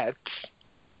about pets.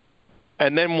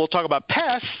 And then we'll talk about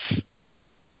pests.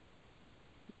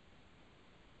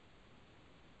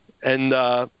 And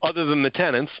other than the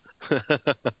tenants,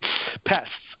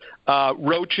 pests.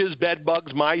 Roaches, bed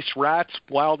bugs, mice, rats,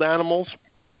 wild animals.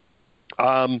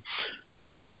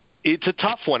 It's a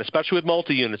tough one, especially with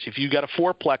multi-units. If you got a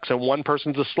 4-plex and one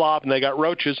person's a slob and they got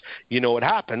roaches, you know what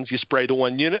happens. You spray to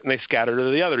one unit and they scatter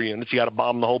to the other units. You got to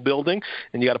bomb the whole building,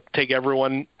 and you got to take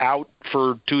everyone out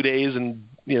for 2 days and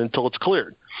until it's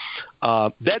cleared.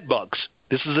 Bed bugs.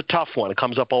 This is a tough one. It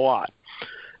comes up a lot.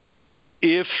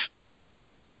 if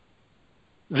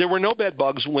there were no bed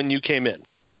bugs when you came in,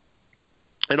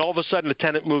 and all of a sudden the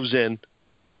tenant moves in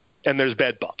and there's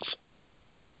bed bugs,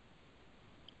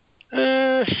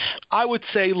 I would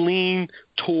say lean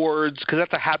towards, because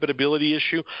that's a habitability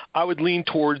issue, I would lean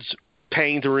towards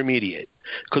paying to remediate,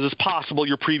 because it's possible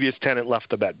your previous tenant left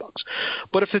the bed bugs.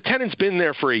 But if the tenant's been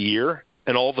there for a year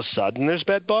and all of a sudden there's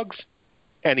bed bugs,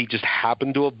 and he just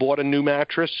happened to have bought a new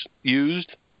mattress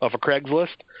used off of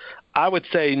Craigslist, I would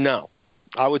say no.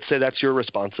 I would say that's your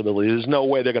responsibility. There's no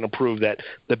way they're going to prove that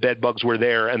the bed bugs were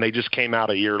there and they just came out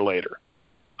a year later.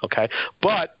 Okay?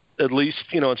 But at least,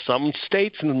 in some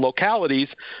states and localities,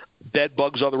 bed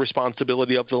bugs are the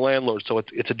responsibility of the landlord. So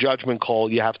it's a judgment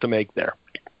call you have to make there.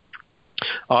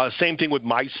 Same thing with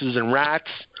mice and rats.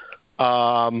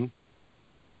 And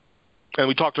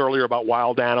we talked earlier about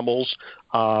wild animals.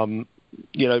 I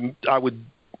would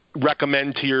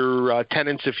recommend to your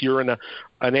tenants, if you're in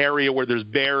an area where there's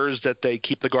bears, that they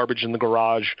keep the garbage in the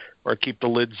garage or keep the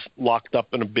lids locked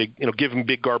up in a big, give them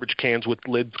big garbage cans with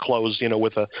lids closed,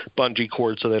 with a bungee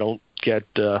cord so they don't get,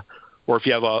 or if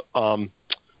you have an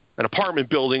apartment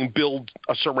building, build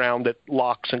a surround that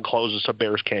locks and closes so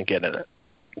bears can't get in it.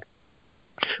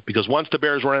 Because once the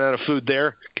bears run out of food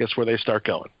there, guess where they start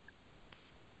going?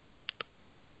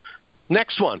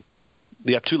 Next one.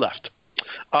 We have two left.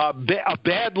 A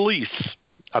bad lease.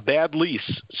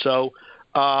 So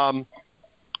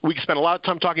we can spend a lot of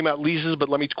time talking about leases, but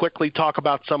let me quickly talk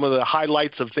about some of the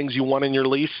highlights of things you want in your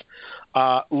lease.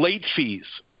 Late fees.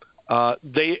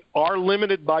 They are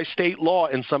limited by state law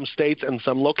in some states and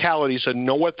some localities, so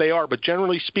know what they are. But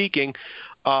generally speaking,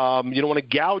 you don't want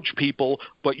to gouge people,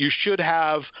 but you should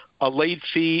have a late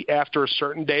fee after a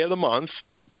certain day of the month.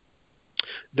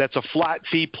 That's a flat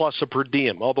fee plus a per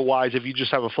diem. Otherwise, if you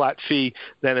just have a flat fee,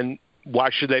 then why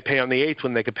should they pay on the 8th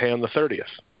when they could pay on the 30th?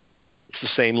 It's the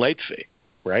same late fee,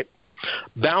 right?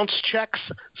 Bounce checks,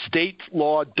 state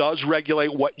law does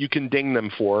regulate what you can ding them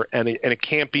for, and it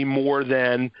can't be more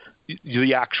than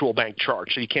the actual bank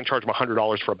charge. So you can't charge them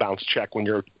 $100 for a bounce check when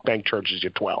your bank charges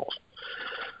you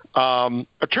 $12.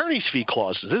 Attorney's fee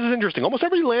clauses. This is interesting. Almost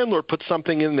every landlord puts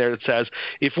something in there that says,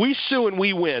 if we sue and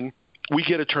we win, we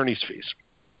get attorney's fees.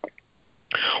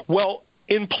 Well,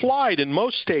 implied in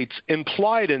most states,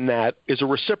 implied in that is a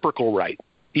reciprocal right,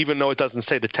 even though it doesn't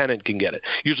say the tenant can get it.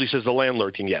 It usually says the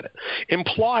landlord can get it.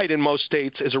 Implied in most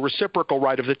states is a reciprocal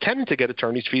right of the tenant to get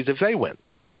attorney's fees if they win,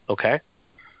 okay?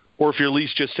 Or if your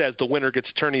lease just says the winner gets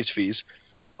attorney's fees,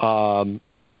 the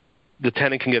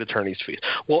tenant can get attorney's fees.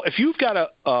 Well, if you've got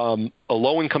a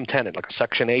low-income tenant, like a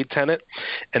Section 8 tenant,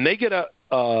 and they get a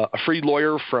free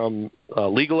lawyer from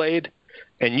legal aid,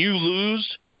 and you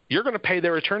lose, you're going to pay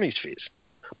their attorney's fees.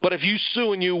 But if you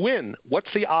sue and you win,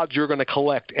 what's the odds you're going to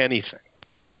collect anything?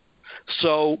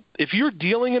 So if you're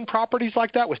dealing in properties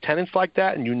like that with tenants like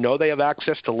that, and you know they have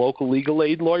access to local legal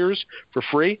aid lawyers for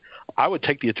free, I would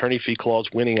take the attorney fee clause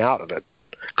winning out of it,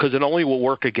 because it only will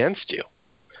work against you.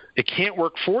 It can't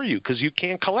work for you because you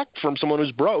can't collect from someone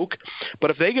who's broke. But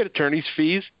if they get attorney's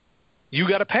fees, you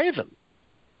got to pay them.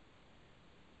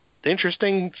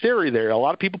 Interesting theory there. A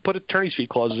lot of people put attorney's fee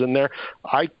clauses in there.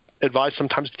 I advise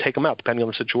sometimes to take them out, depending on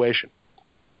the situation.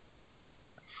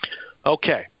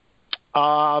 Okay.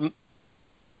 That's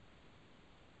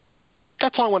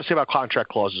all I want to say about contract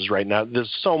clauses right now.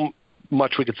 There's so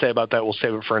much we could say about that. We'll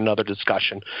save it for another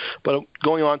discussion. But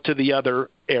going on to the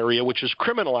other area, which is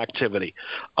criminal activity.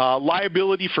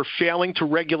 Liability for failing to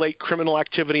regulate criminal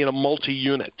activity in a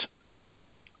multi-unit.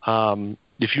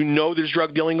 If you know there's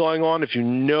drug dealing going on, if you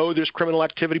know there's criminal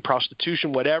activity,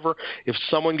 prostitution, whatever, if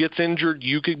someone gets injured,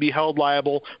 you could be held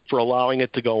liable for allowing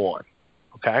it to go on.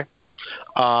 Okay?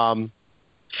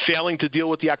 Failing to deal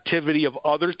with the activity of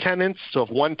other tenants. So if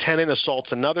one tenant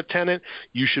assaults another tenant,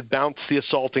 you should bounce the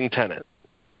assaulting tenant,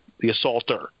 the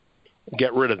assaulter.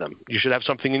 Get rid of them. You should have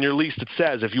something in your lease that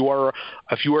says if you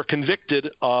are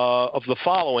convicted of the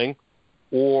following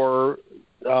or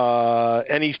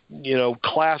any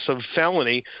class of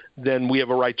felony, then we have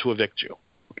a right to evict you.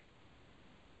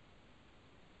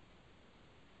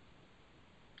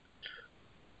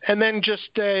 And then just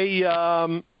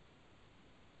as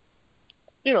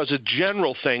a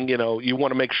general thing, you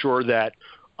want to make sure that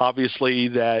obviously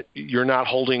that you're not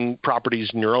holding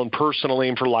properties in your own personal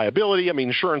name for liability. I mean,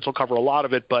 insurance will cover a lot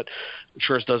of it, but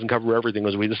insurance doesn't cover everything,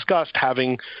 as we discussed.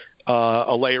 Having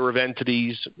a layer of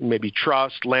entities, maybe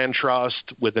trust, land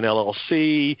trust with an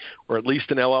LLC, or at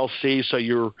least an LLC, so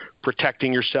you're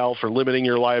protecting yourself or limiting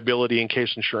your liability in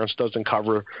case insurance doesn't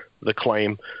cover the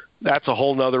claim. That's a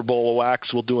whole nother bowl of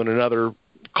wax we'll do in another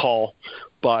call.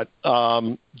 But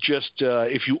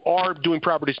if you are doing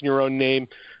properties in your own name,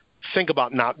 think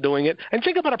about not doing it. And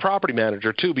think about a property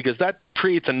manager, too, because that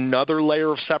creates another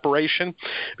layer of separation.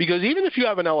 Because even if you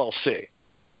have an LLC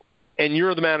and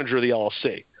you're the manager of the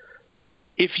LLC,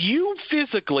 if you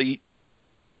physically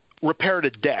repaired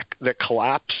a deck that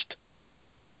collapsed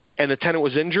and the tenant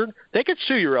was injured, they could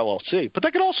sue your LLC. But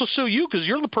they could also sue you because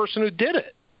you're the person who did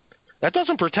it. That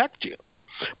doesn't protect you.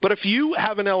 But if you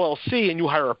have an LLC and you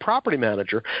hire a property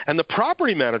manager and the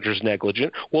property manager's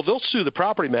negligent, well, they'll sue the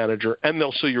property manager and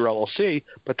they'll sue your LLC,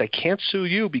 but they can't sue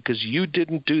you because you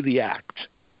didn't do the act.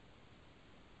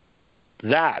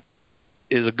 That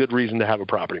is a good reason to have a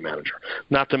property manager,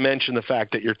 not to mention the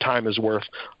fact that your time is worth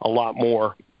a lot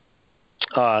more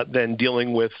than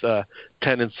dealing with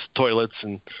tenants' toilets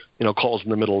and, calls in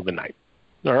the middle of the night.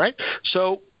 All right?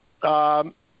 So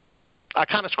I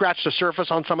kind of scratched the surface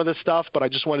on some of this stuff, but I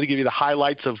just wanted to give you the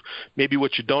highlights of maybe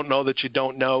what you don't know that you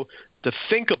don't know to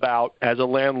think about as a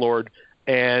landlord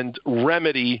and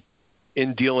remedy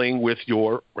in dealing with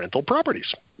your rental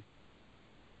properties.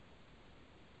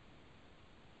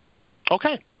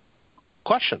 Okay.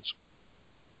 Questions?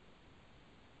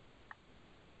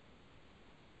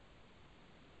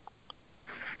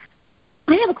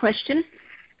 I have a question.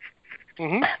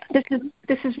 Mm-hmm.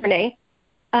 This is Renee.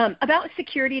 About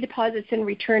security deposits and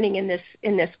returning in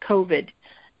this COVID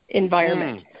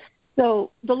environment.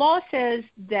 So the law says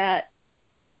that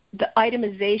the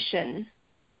itemization,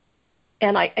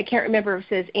 and I can't remember if it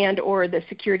says and or the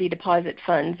security deposit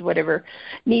funds, whatever,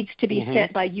 needs to be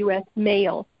sent by U.S.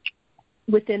 mail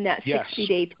within that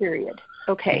 60-day period.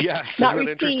 Okay. Yes. Not Isn't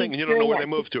that interesting? You don't know where they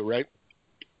moved to, right?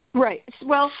 Right.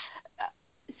 Well,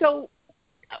 so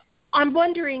I'm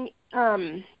wondering,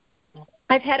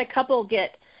 I've had a couple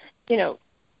get,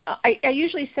 I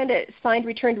usually send a signed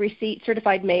returned receipt,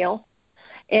 certified mail,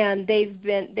 and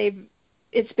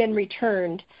it's been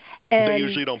returned. And they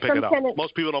usually don't pick it up.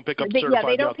 Most people don't pick up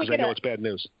certified mail because they know it's bad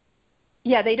news.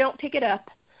 Yeah, they don't pick it up,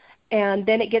 and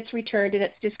then it gets returned, and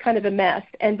it's just kind of a mess.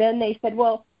 And then they said,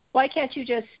 well, why can't you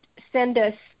just send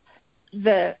us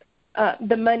the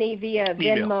money via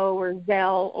Venmo or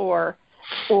Zelle or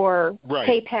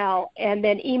PayPal, and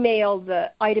then email the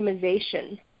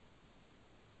itemization?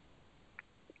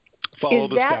 Follow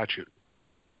the statute.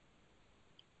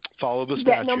 Follow the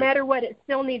statute. No matter what, it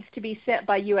still needs to be sent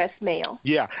by U.S. mail.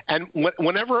 Yeah, and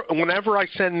whenever I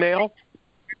send mail,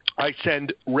 I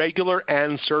send regular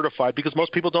and certified because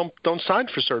most people don't sign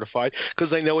for certified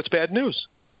because they know it's bad news.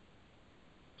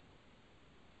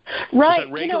 Right.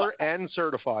 Regular and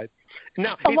certified.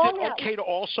 Now, is it okay to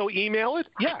also email it?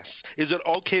 Yes. Is it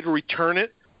okay to return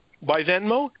it by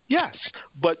Venmo? Yes.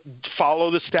 But follow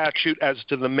the statute as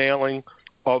to the mailing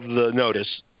of the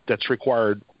notice that's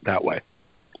required that way.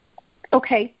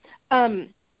 Okay.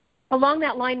 Along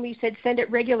that line, we said send it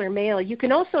regular mail. You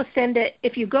can also send it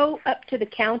if you go up to the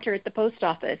counter at the post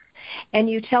office and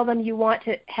you tell them you want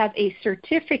to have a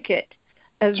certificate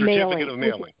of mailing. Certificate of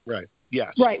mailing, right.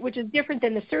 Yes. Right, which is different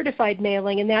than the certified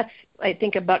mailing, and that's, I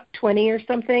think, $1.20 or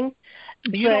something.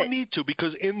 You don't need to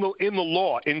because in the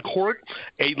law, in court,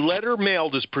 a letter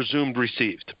mailed is presumed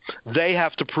received. They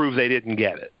have to prove they didn't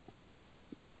get it.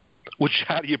 Which,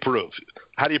 how do you prove?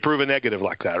 How do you prove a negative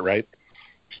like that, right?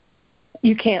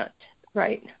 You can't,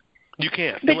 right? You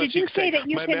can't. But unless did you say that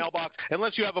you my can... mailbox,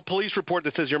 unless you have a police report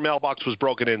that says your mailbox was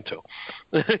broken into.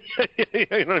 You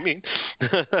know what I mean?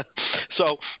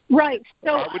 So right.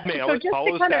 So I would mail it,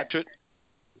 follow the statute.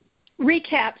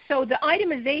 Recap. So the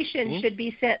itemization should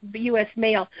be sent U.S.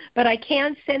 mail, but I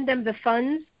can send them the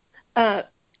funds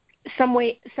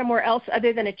somewhere else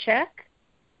other than a check?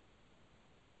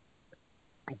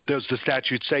 Does the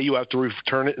statute say you have to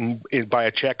return it by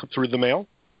a check through the mail?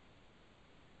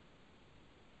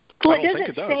 Well, it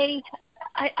doesn't say.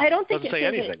 I don't think it says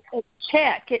anything. A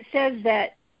check. It says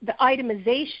that the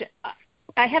itemization.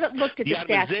 I haven't looked at the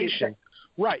statute.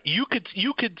 Right. You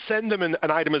could send them an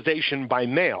itemization by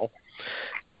mail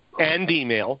and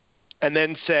email, and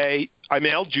then say, I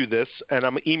mailed you this, and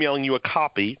I'm emailing you a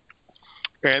copy,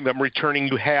 and I'm returning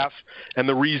you half, and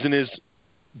the reason is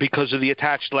because of the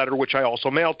attached letter, which I also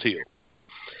mailed to you.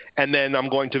 And then I'm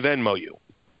going to Venmo you.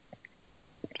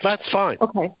 That's fine.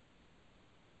 Okay.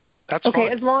 That's okay,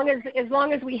 fine. as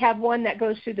long as we have one that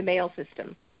goes through the mail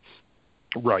system.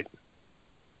 Right.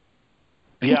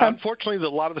 Yeah, unfortunately, a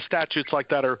lot of the statutes like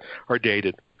that are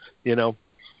dated.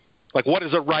 Like what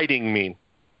does a writing mean?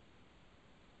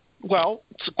 Well,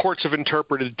 courts have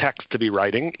interpreted text to be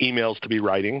writing, emails to be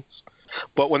writing.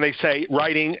 But when they say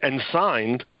writing and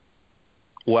signed,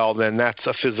 well, then that's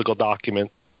a physical document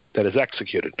that is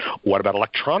executed. What about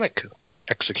electronic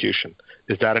execution.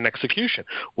 Is that an execution?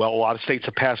 Well, a lot of states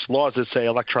have passed laws that say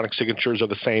electronic signatures are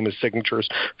the same as signatures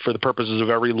for the purposes of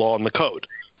every law in the code.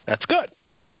 That's good.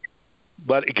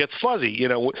 But it gets fuzzy.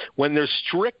 When there's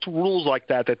strict rules like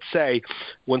that say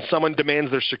when someone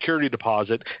demands their security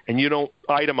deposit and you don't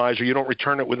itemize or you don't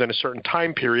return it within a certain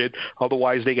time period,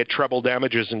 otherwise they get treble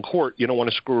damages in court, you don't want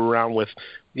to screw around with,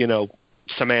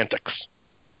 semantics.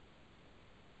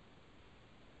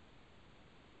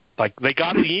 Like they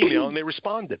got the email and they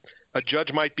responded. A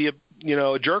judge might be a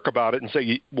jerk about it and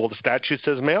say, well, the statute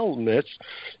says mail this.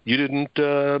 You didn't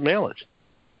mail it.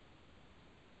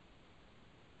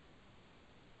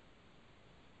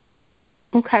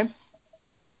 Okay.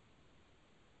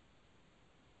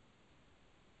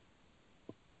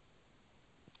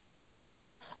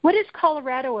 What is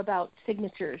Colorado about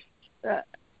signatures?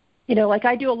 Like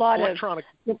I do a lot electronic.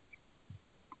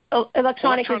 of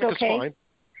electronic is okay. Is fine.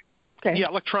 Okay. Yeah,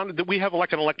 electronic. We have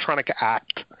like an electronic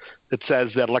act that says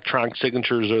that electronic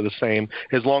signatures are the same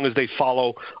as long as they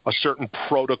follow a certain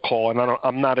protocol. And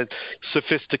I'm not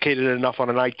sophisticated enough on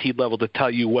an IT level to tell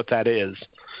you what that is,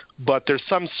 but there's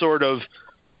some sort of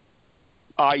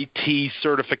IT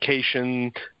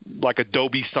certification like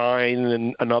Adobe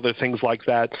Sign and other things like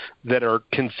that are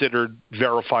considered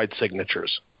verified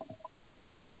signatures.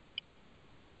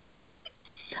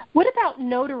 What about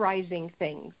notarizing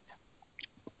things?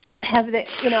 Have they?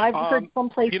 I've heard some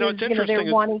places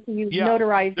they're wanting to use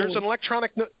notarizing. There's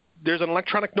an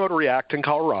electronic notary act in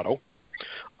Colorado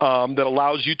that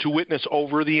allows you to witness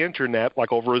over the internet,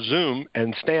 like over a Zoom,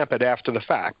 and stamp it after the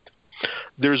fact.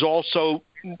 There's also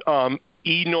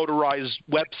e-notarized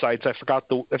websites. I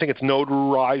think it's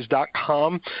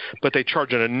notarize.com, but they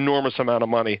charge an enormous amount of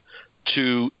money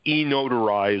to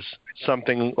e-notarize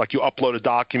something. Like you upload a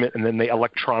document and then they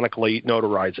electronically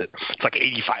notarize it. It's like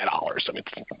 $85. I mean,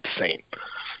 it's insane.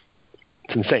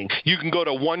 It's insane. You can go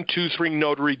to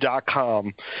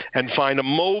 123notary.com and find a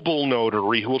mobile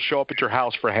notary who will show up at your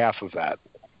house for half of that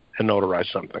and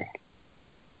notarize something.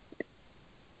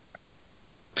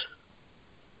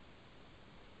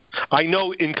 I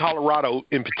know in Colorado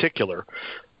in particular,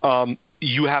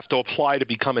 you have to apply to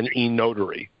become an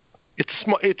e-notary.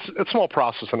 It's a small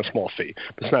process and a small fee,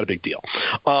 but it's not a big deal.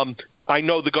 I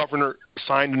know the governor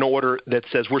signed an order that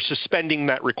says we're suspending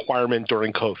that requirement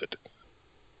during COVID.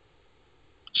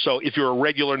 So if you're a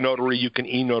regular notary, you can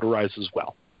e-notarize as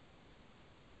well.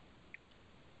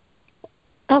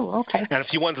 Oh, okay. And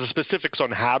if you want the specifics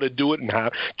on how to do it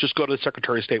just go to the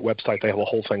Secretary of State website. They have a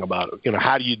whole thing about it.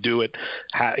 How do you do it?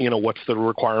 What's the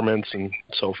requirements and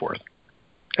so forth.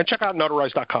 And check out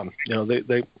notarize.com. And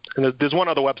there's one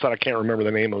other website I can't remember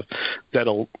the name of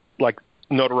that'll like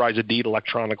notarize a deed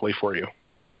electronically for you.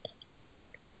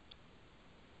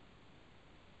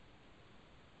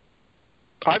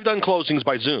 I've done closings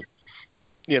by Zoom.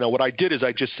 What I did is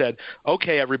I just said,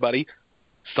 okay, everybody,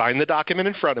 sign the document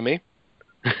in front of me.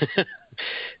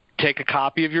 Take a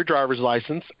copy of your driver's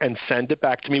license and send it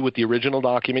back to me with the original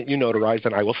document you notarized,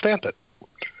 and I will stamp it.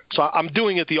 So I'm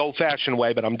doing it the old-fashioned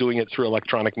way, but I'm doing it through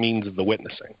electronic means of the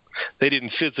witnessing. They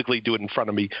didn't physically do it in front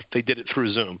of me. They did it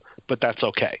through Zoom, but that's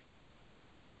okay.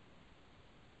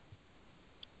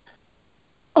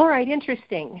 All right,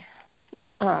 interesting.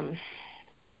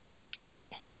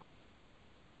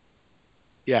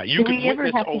 Yeah, you can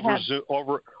witness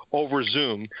over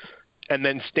Zoom and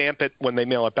then stamp it when they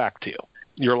mail it back to you.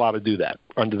 You're allowed to do that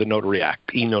under the Notary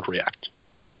Act, e-Notary Act.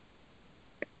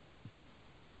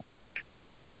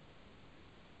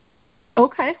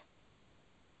 Okay.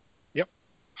 Yep.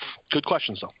 Good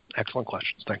questions, though. Excellent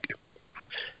questions. Thank you.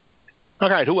 All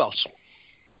right, who else?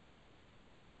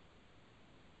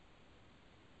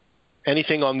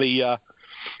 Anything on the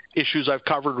issues I've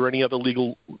covered or any other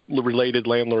legal-related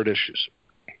landlord issues?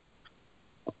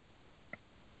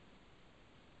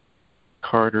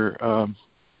 Carter,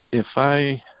 if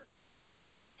I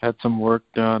had some work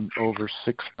done over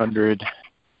 600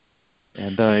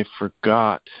 and I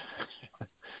forgot,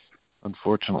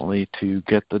 unfortunately, to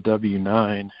get the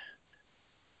W-9,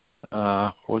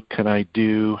 what can I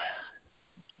do?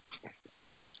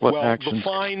 What actions? The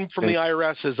fine from the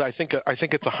IRS is I think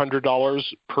it's $100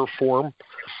 per form.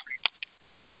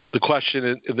 The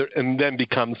question and then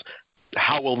becomes,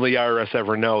 how will the IRS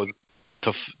ever know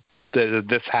that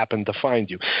this happened to find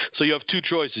you? So you have two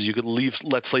choices. You could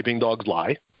let sleeping dogs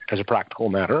lie as a practical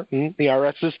matter, and the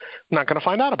IRS is not going to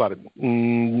find out about it.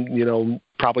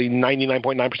 Probably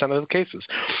 99.9% of the cases.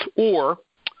 Or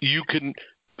you can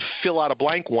fill out a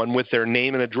blank one with their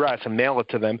name and address and mail it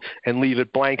to them and leave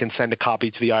it blank and send a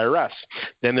copy to the IRS.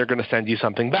 Then they're going to send you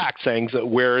something back saying,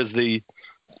 where is the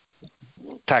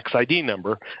tax ID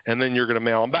number? And then you're going to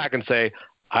mail them back and say,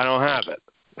 I don't have it.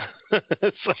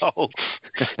 So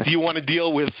do you want to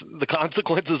deal with the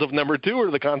consequences of number 2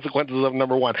 or the consequences of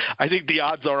number 1? I think the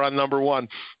odds are on number 1.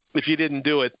 If you didn't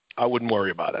do it, I wouldn't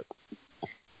worry about it.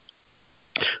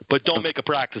 But don't make a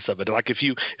practice of it. Like if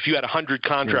you had 100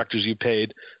 contractors you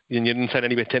paid and you didn't send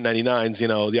any 1099s,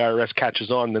 the IRS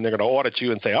catches on, then they're going to audit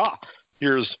you and say,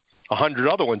 here's 100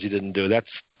 other ones you didn't do. That's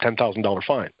 $10,000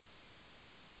 fine.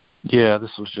 Yeah,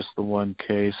 this was just the one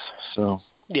case, so.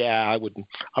 Yeah, I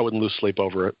wouldn't lose sleep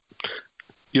over it.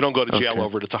 You don't go to jail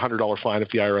over it. It's a $100 fine if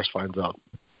the IRS finds out.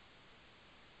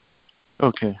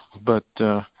 Okay, but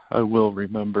I will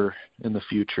remember in the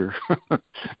future.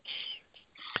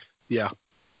 Yeah.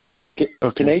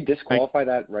 Can they disqualify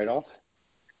that write-off?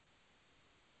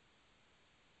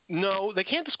 No, they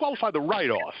can't disqualify the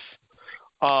write-off,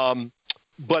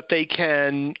 but they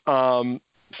can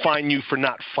fine you for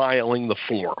not filing the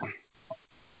form.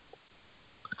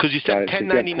 Because you send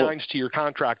 1099s to your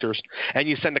contractors, and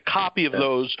you send a copy of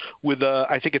those with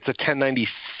I think it's a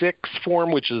 1096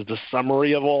 form, which is the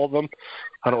summary of all of them.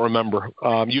 I don't remember.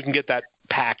 You can get that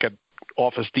pack at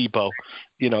Office Depot,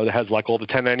 that has like all the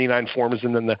 1099 forms,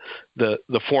 and then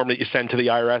the form that you send to the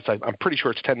IRS. I'm pretty sure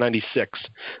it's 1096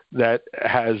 that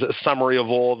has a summary of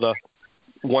all the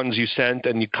ones you sent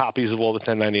and copies of all the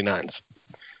 1099s.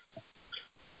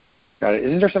 Got it.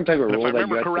 Isn't there some type of rule that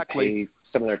you have to pay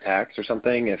some of their tax or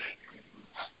something if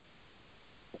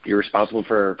you're responsible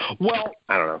for? Well,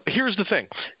 I don't know. Here's the thing: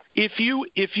 if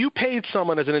you paid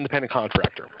someone as an independent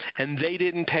contractor and they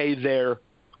didn't pay their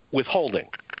withholding,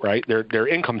 right, their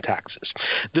income taxes,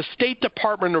 the State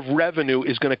Department of Revenue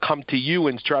is going to come to you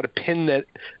and try to pin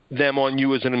them on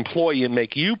you as an employee and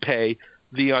make you pay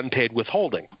the unpaid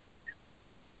withholding.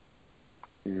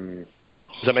 Does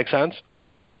that make sense?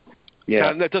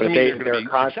 Yeah. Now, that doesn't mean they're going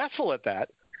to be successful at that,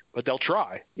 but they'll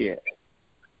try. Yeah.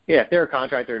 Yeah, if they're a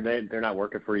contractor and they're not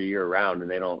working for you year round and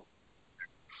they don't,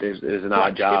 there's an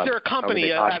odd job. If they're a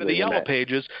company out of the Yellow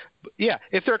Pages,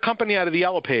 if they're a company out of the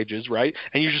Yellow Pages, right,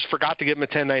 and you just forgot to give them a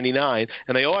 1099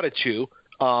 and they audit you,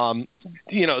 they're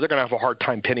going to have a hard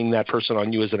time pinning that person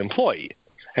on you as an employee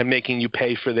and making you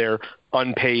pay for their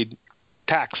unpaid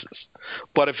taxes.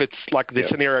 But if it's like the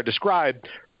scenario I described,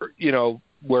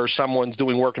 where someone's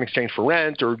doing work in exchange for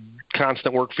rent or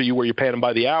constant work for you where you're paying them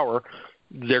by the hour,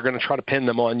 they're going to try to pin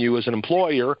them on you as an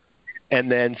employer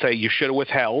and then say you should have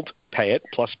withheld, pay it,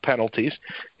 plus penalties,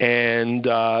 and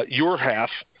your half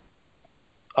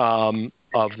of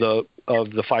the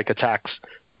FICA tax,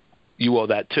 you owe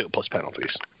that too, plus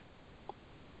penalties.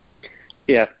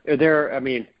 Yeah. If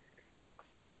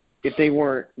they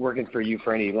weren't working for you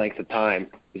for any length of time,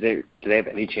 do they have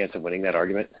any chance of winning that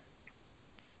argument?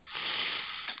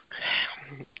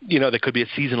 They could be a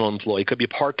seasonal employee, could be a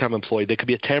part-time employee, they could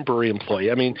be a temporary employee.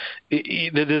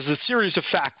 There's a series of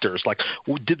factors, like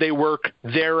did they work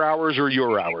their hours or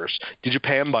your hours? Did you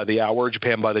pay them by the hour or did you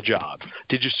pay them by the job?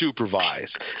 Did you supervise?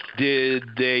 Did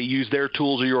they use their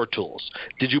tools or your tools?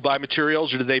 Did you buy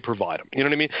materials or did they provide them? You know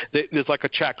what I mean? There's like a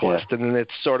checklist, and then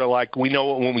it's sort of like we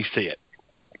know it when we see it.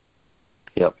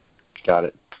 Yep, got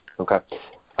it. Okay.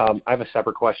 I have a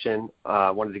separate question.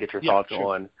 I wanted to get your thoughts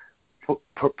on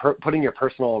putting your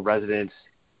personal residence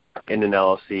in an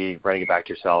LLC, renting it back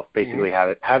to yourself, basically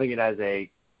having it as a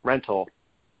rental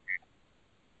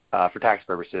for tax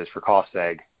purposes, for cost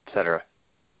seg, et cetera.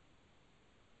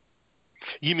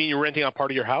 You mean you're renting out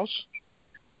part of your house?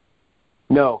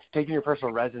 No, taking your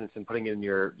personal residence and putting it in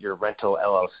your rental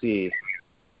LLC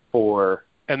for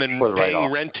and then for the paying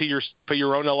write-off. rent to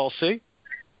your own LLC?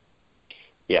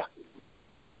 Yeah.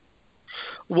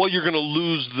 Well, you're going to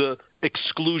lose the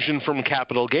exclusion from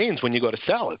capital gains when you go to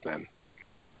sell it then.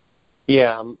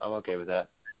 Yeah, I'm okay with that.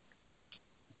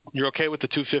 You're okay with the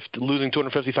losing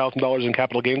 $250,000 in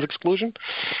capital gains exclusion?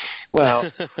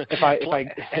 Well, if I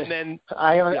and then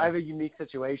I have a unique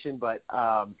situation, but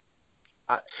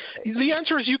the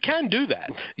answer is you can do that.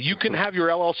 You can have your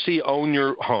LLC own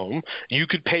your home. You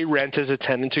could pay rent as a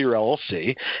tenant to your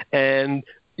LLC, and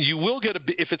you will get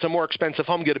if it's a more expensive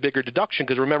home, get a bigger deduction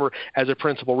because remember, as a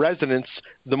principal residence,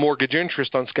 the mortgage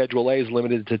interest on Schedule A is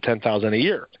limited to $10,000 a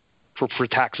year for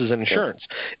taxes and insurance.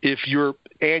 If your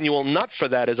annual nut for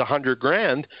that is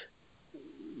 $100,000,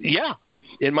 yeah,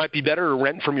 it might be better to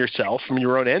rent from yourself, from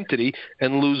your own entity,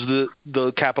 and lose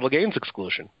the capital gains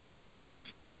exclusion.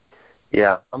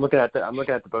 Yeah, I'm looking at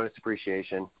the bonus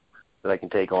depreciation that I can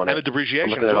take on it. And the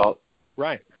depreciation as well.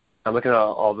 Right. I'm looking at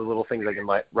all the little things I can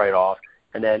write off.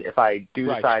 And then if I do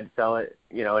decide to sell it,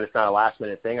 and it's not a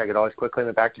last-minute thing, I could always quick claim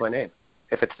it back to my name.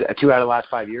 If it's 2 out of the last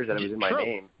 5 years that it was in my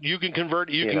name. You can convert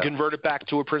convert it back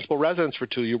to a principal residence for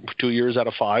 2 years out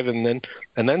of 5 and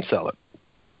then sell it.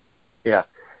 Yeah.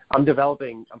 I'm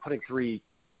putting three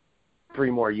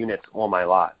more units on my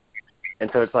lot. And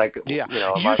so it's like, am I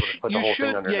able to put the whole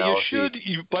thing under an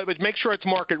LLC? But make sure it's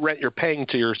market rent you're paying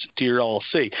to your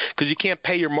LLC, because you can't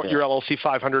pay your LLC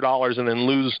 $500 and then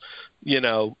lose,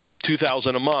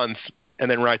 $2,000 a month and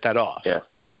then write that off. Yeah.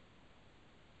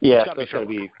 Yeah, so it's got to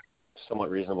be somewhat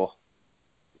reasonable.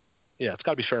 Yeah, it's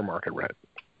got to be fair market rent.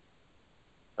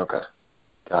 Okay,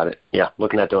 got it. Yeah,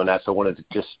 looking at doing that, so wanted to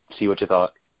just see what you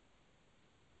thought.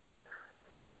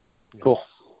 Yeah. Cool.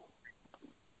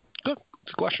 Good.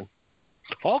 Good question.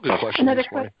 All good questions.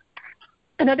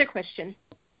 Another question.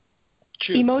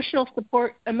 Shoot. Emotional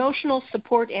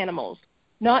support animals,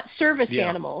 not service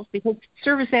animals, because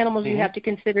service animals you have to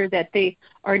consider that they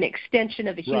are an extension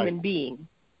of a human being.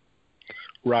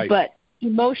 Right. But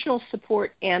emotional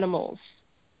support animals.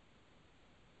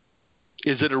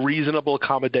 Is it a reasonable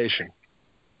accommodation?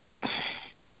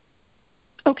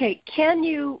 Okay, can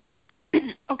you?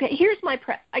 Okay, here's my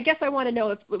I guess I want to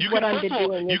know what I've been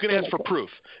doing. You can ask for proof.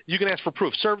 You can ask for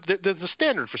proof. There's a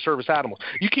standard for service animals.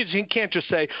 You can't just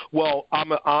say, "Well,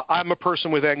 I'm a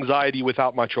person with anxiety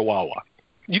without my Chihuahua."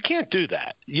 You can't do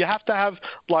that. You have to have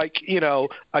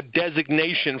a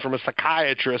designation from a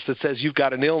psychiatrist that says you've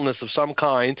got an illness of some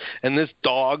kind, and this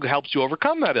dog helps you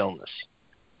overcome that illness.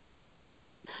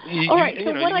 All right.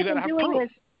 So what I've been doing is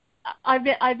I've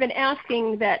been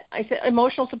asking that. I said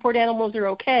emotional support animals are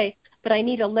okay, but I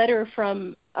need a letter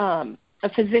from a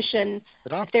physician,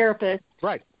 a therapist,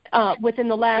 within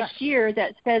the last year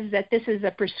that says that this is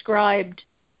a prescribed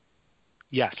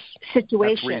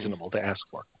situation. That's reasonable to ask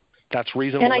for. That's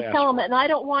reasonable. And I tell them, and I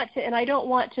don't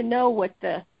want to know what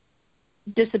the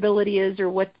disability is or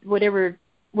whatever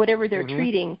they're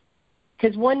treating,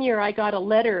 because one year I got a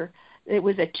letter. It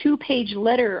was a 2-page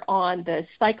letter on the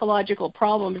psychological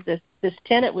problems this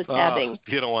tenant was having.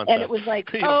 You don't want and that. it was like,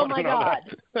 oh my God,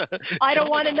 I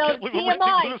don't want to know.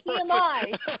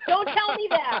 TMI. Don't tell me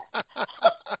that.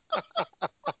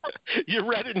 You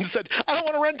read it and said, I don't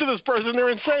want to rent to this person. They're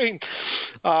insane.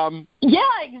 Yeah,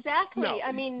 exactly. No,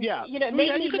 I mean, yeah. it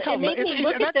made me look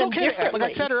at them differently.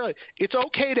 Like I said earlier, it's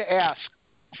okay to ask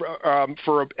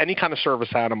for any kind of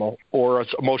service animal or an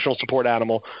emotional support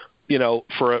animal,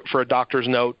 for a doctor's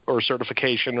note or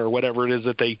certification or whatever it is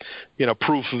that they,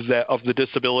 proof of the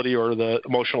disability or the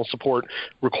emotional support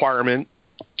requirement,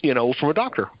 from a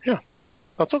doctor. Yeah,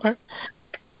 that's okay.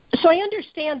 So I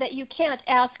understand that you can't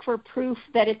ask for proof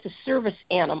that it's a service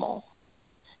animal.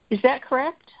 Is that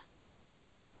correct?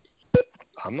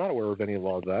 I'm not aware of any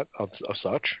law of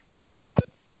such.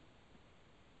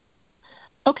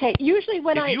 Okay. Usually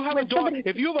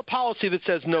if you have a policy that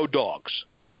says no dogs,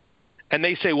 and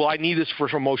they say, well, I need this for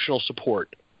emotional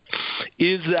support,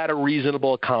 is that a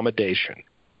reasonable accommodation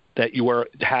that you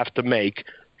have to make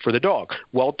for the dog?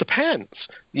 Well, it depends.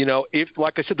 If,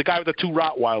 like I said, the guy with the 2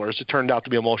 Rottweilers, it turned out to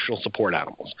be emotional support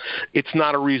animals. It's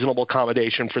not a reasonable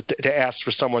accommodation to ask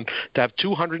for someone to have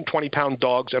 220-pound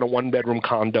dogs in a 1-bedroom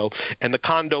condo, and the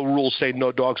condo rules say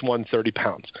no dogs more than 30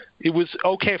 pounds. It was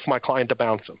okay for my client to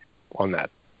bounce him on that.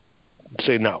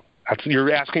 Say no.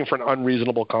 You're asking for an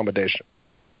unreasonable accommodation.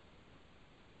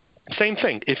 Same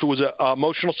thing. If it was an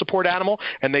emotional support animal,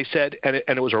 and they said, and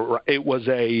it was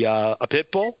a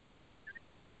pit bull.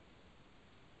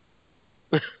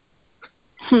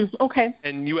 Okay.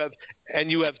 And you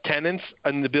have tenants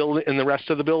in the building, in the rest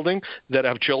of the building that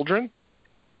have children.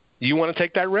 You want to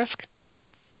take that risk?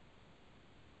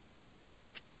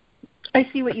 I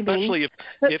see what you mean. Especially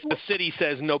if the city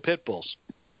says no pit bulls.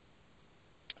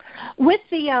 With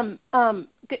the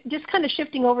just kind of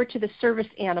shifting over to the service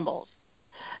animals.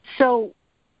 So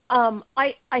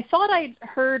I thought I'd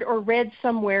heard or read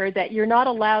somewhere that you're not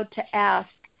allowed to ask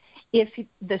if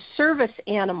the service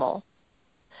animal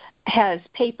has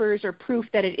papers or proof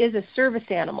that it is a service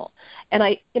animal. And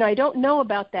I don't know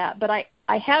about that, but I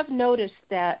have noticed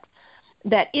that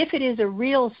if it is a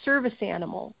real service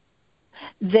animal,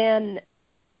 then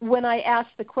when I ask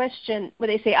the question, when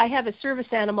they say I have a service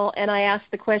animal, and I ask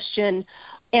the question,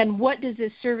 and what does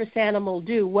this service animal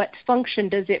do? What function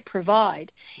does it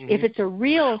provide? Mm-hmm. If it's a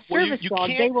real service dog,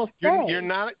 they will say. You're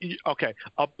not okay.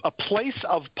 A place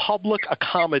of public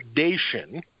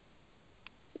accommodation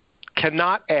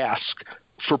cannot ask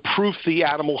for proof the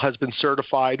animal has been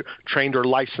certified, trained, or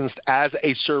licensed as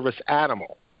a service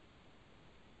animal.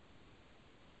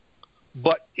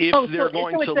 But if they're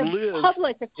going to live, it's a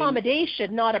public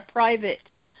accommodation, not a private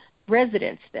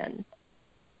residence, then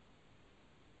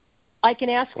I can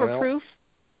ask for proof.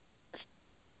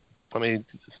 Let me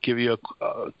give you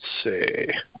let's see.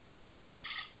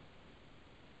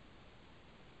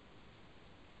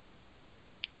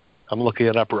 I'm looking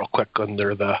it up real quick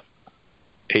under the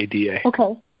ADA.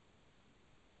 Okay.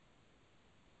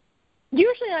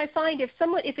 Usually I find if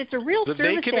it's a real But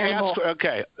service they can animal.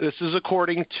 this is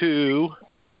according to,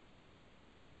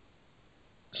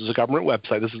 this is a government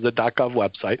website, this is the .gov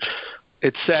website.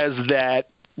 It says that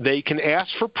they can ask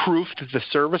for proof that the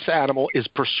service animal is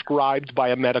prescribed by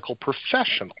a medical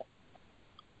professional.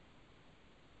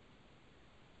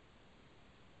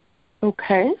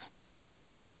 Okay.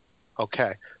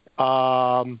 Okay.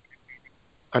 Under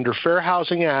Fair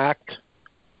Housing Act,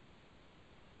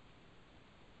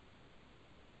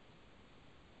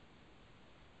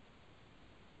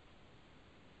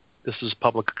 this is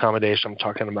public accommodation I'm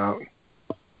talking about.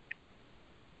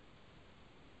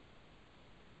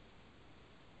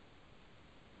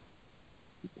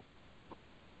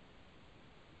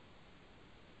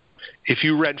 If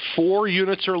you rent 4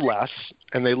 units or less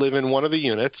and they live in one of the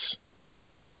units,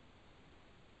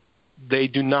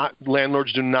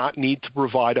 landlords do not need to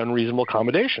provide unreasonable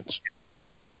accommodations.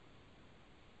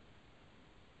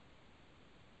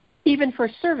 Even for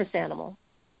a service animal.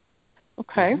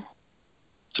 Okay.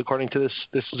 So according to this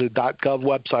is a .gov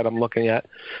website I'm looking at.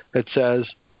 It says,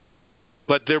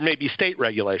 but there may be state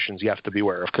regulations you have to be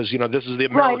aware of, because this is the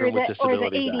American with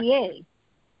Disabilities Act. Or the ADA.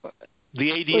 The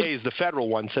ADA is the federal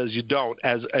one, says you don't,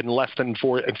 in less than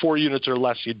 4 units or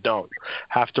less, you don't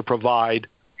have to provide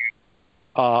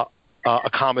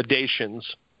accommodations.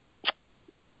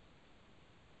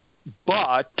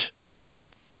 But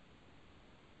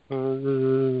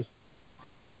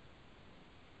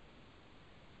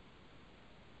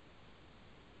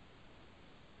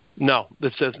no,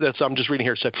 I'm just reading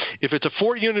here. It said, if it's a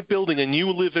 4-unit building and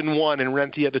you live in one and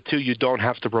rent the other 2, you don't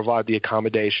have to provide the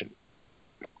accommodation.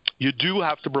 You do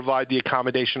have to provide the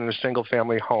accommodation in a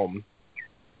single-family home.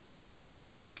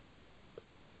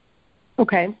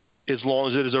 Okay. As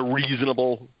long as it is a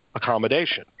reasonable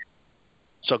accommodation.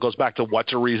 So it goes back to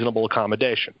what's a reasonable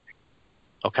accommodation.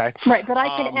 Okay. Right, but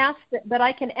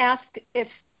I can ask if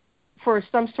for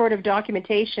some sort of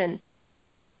documentation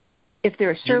if they're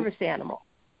a service animal.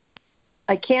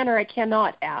 I can or I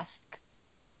cannot ask.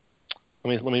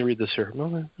 Let me read this here.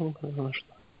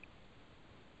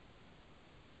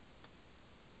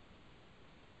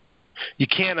 You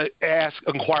can't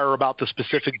inquire about the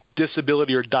specific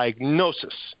disability or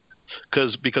diagnosis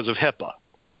because of HIPAA.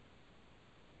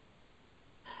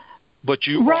 But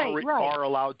you are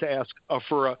allowed to ask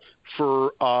for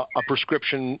a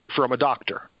prescription from a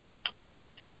doctor.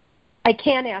 I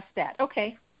can ask that.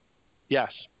 Okay.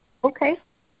 Yes. Okay.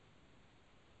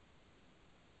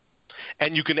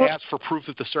 And you can ask for proof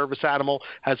that the service animal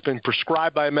has been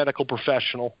prescribed by a medical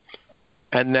professional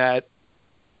and that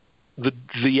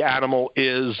the animal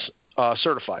is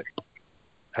certified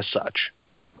as such.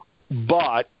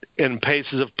 But in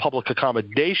cases of public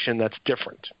accommodation, that's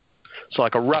different. So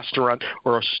like a restaurant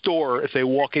or a store, if they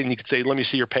walk in, you can say, let me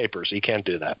see your papers. You can't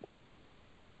do that.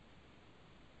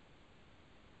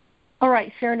 All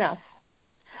right, fair enough.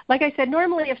 Like I said,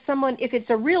 normally if it's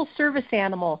a real service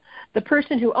animal, the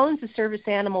person who owns the service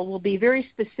animal will be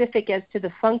very specific as to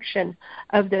the function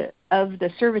of the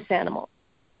service animal.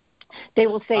 They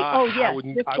will say, yes,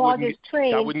 this dog is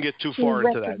trained. I wouldn't get too far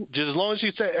into that. Just as long as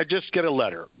you say, just get a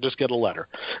letter. Just get a letter.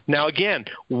 Now, again,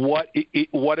 what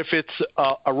if it's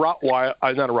a Rottweiler,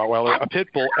 not a Rottweiler, a pit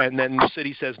bull, and then the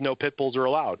city says no pit bulls are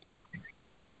allowed?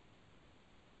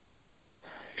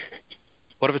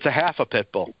 What if it's a half a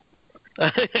pit bull?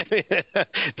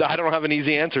 I don't have an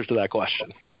easy answer to that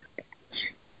question.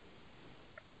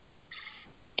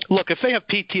 Look, if they have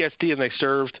PTSD and they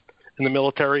served in the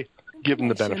military, give them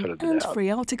the benefit of the doubt. And free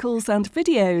articles and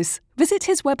videos. Visit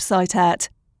his website at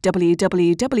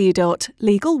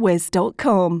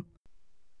www.legalwiz.com.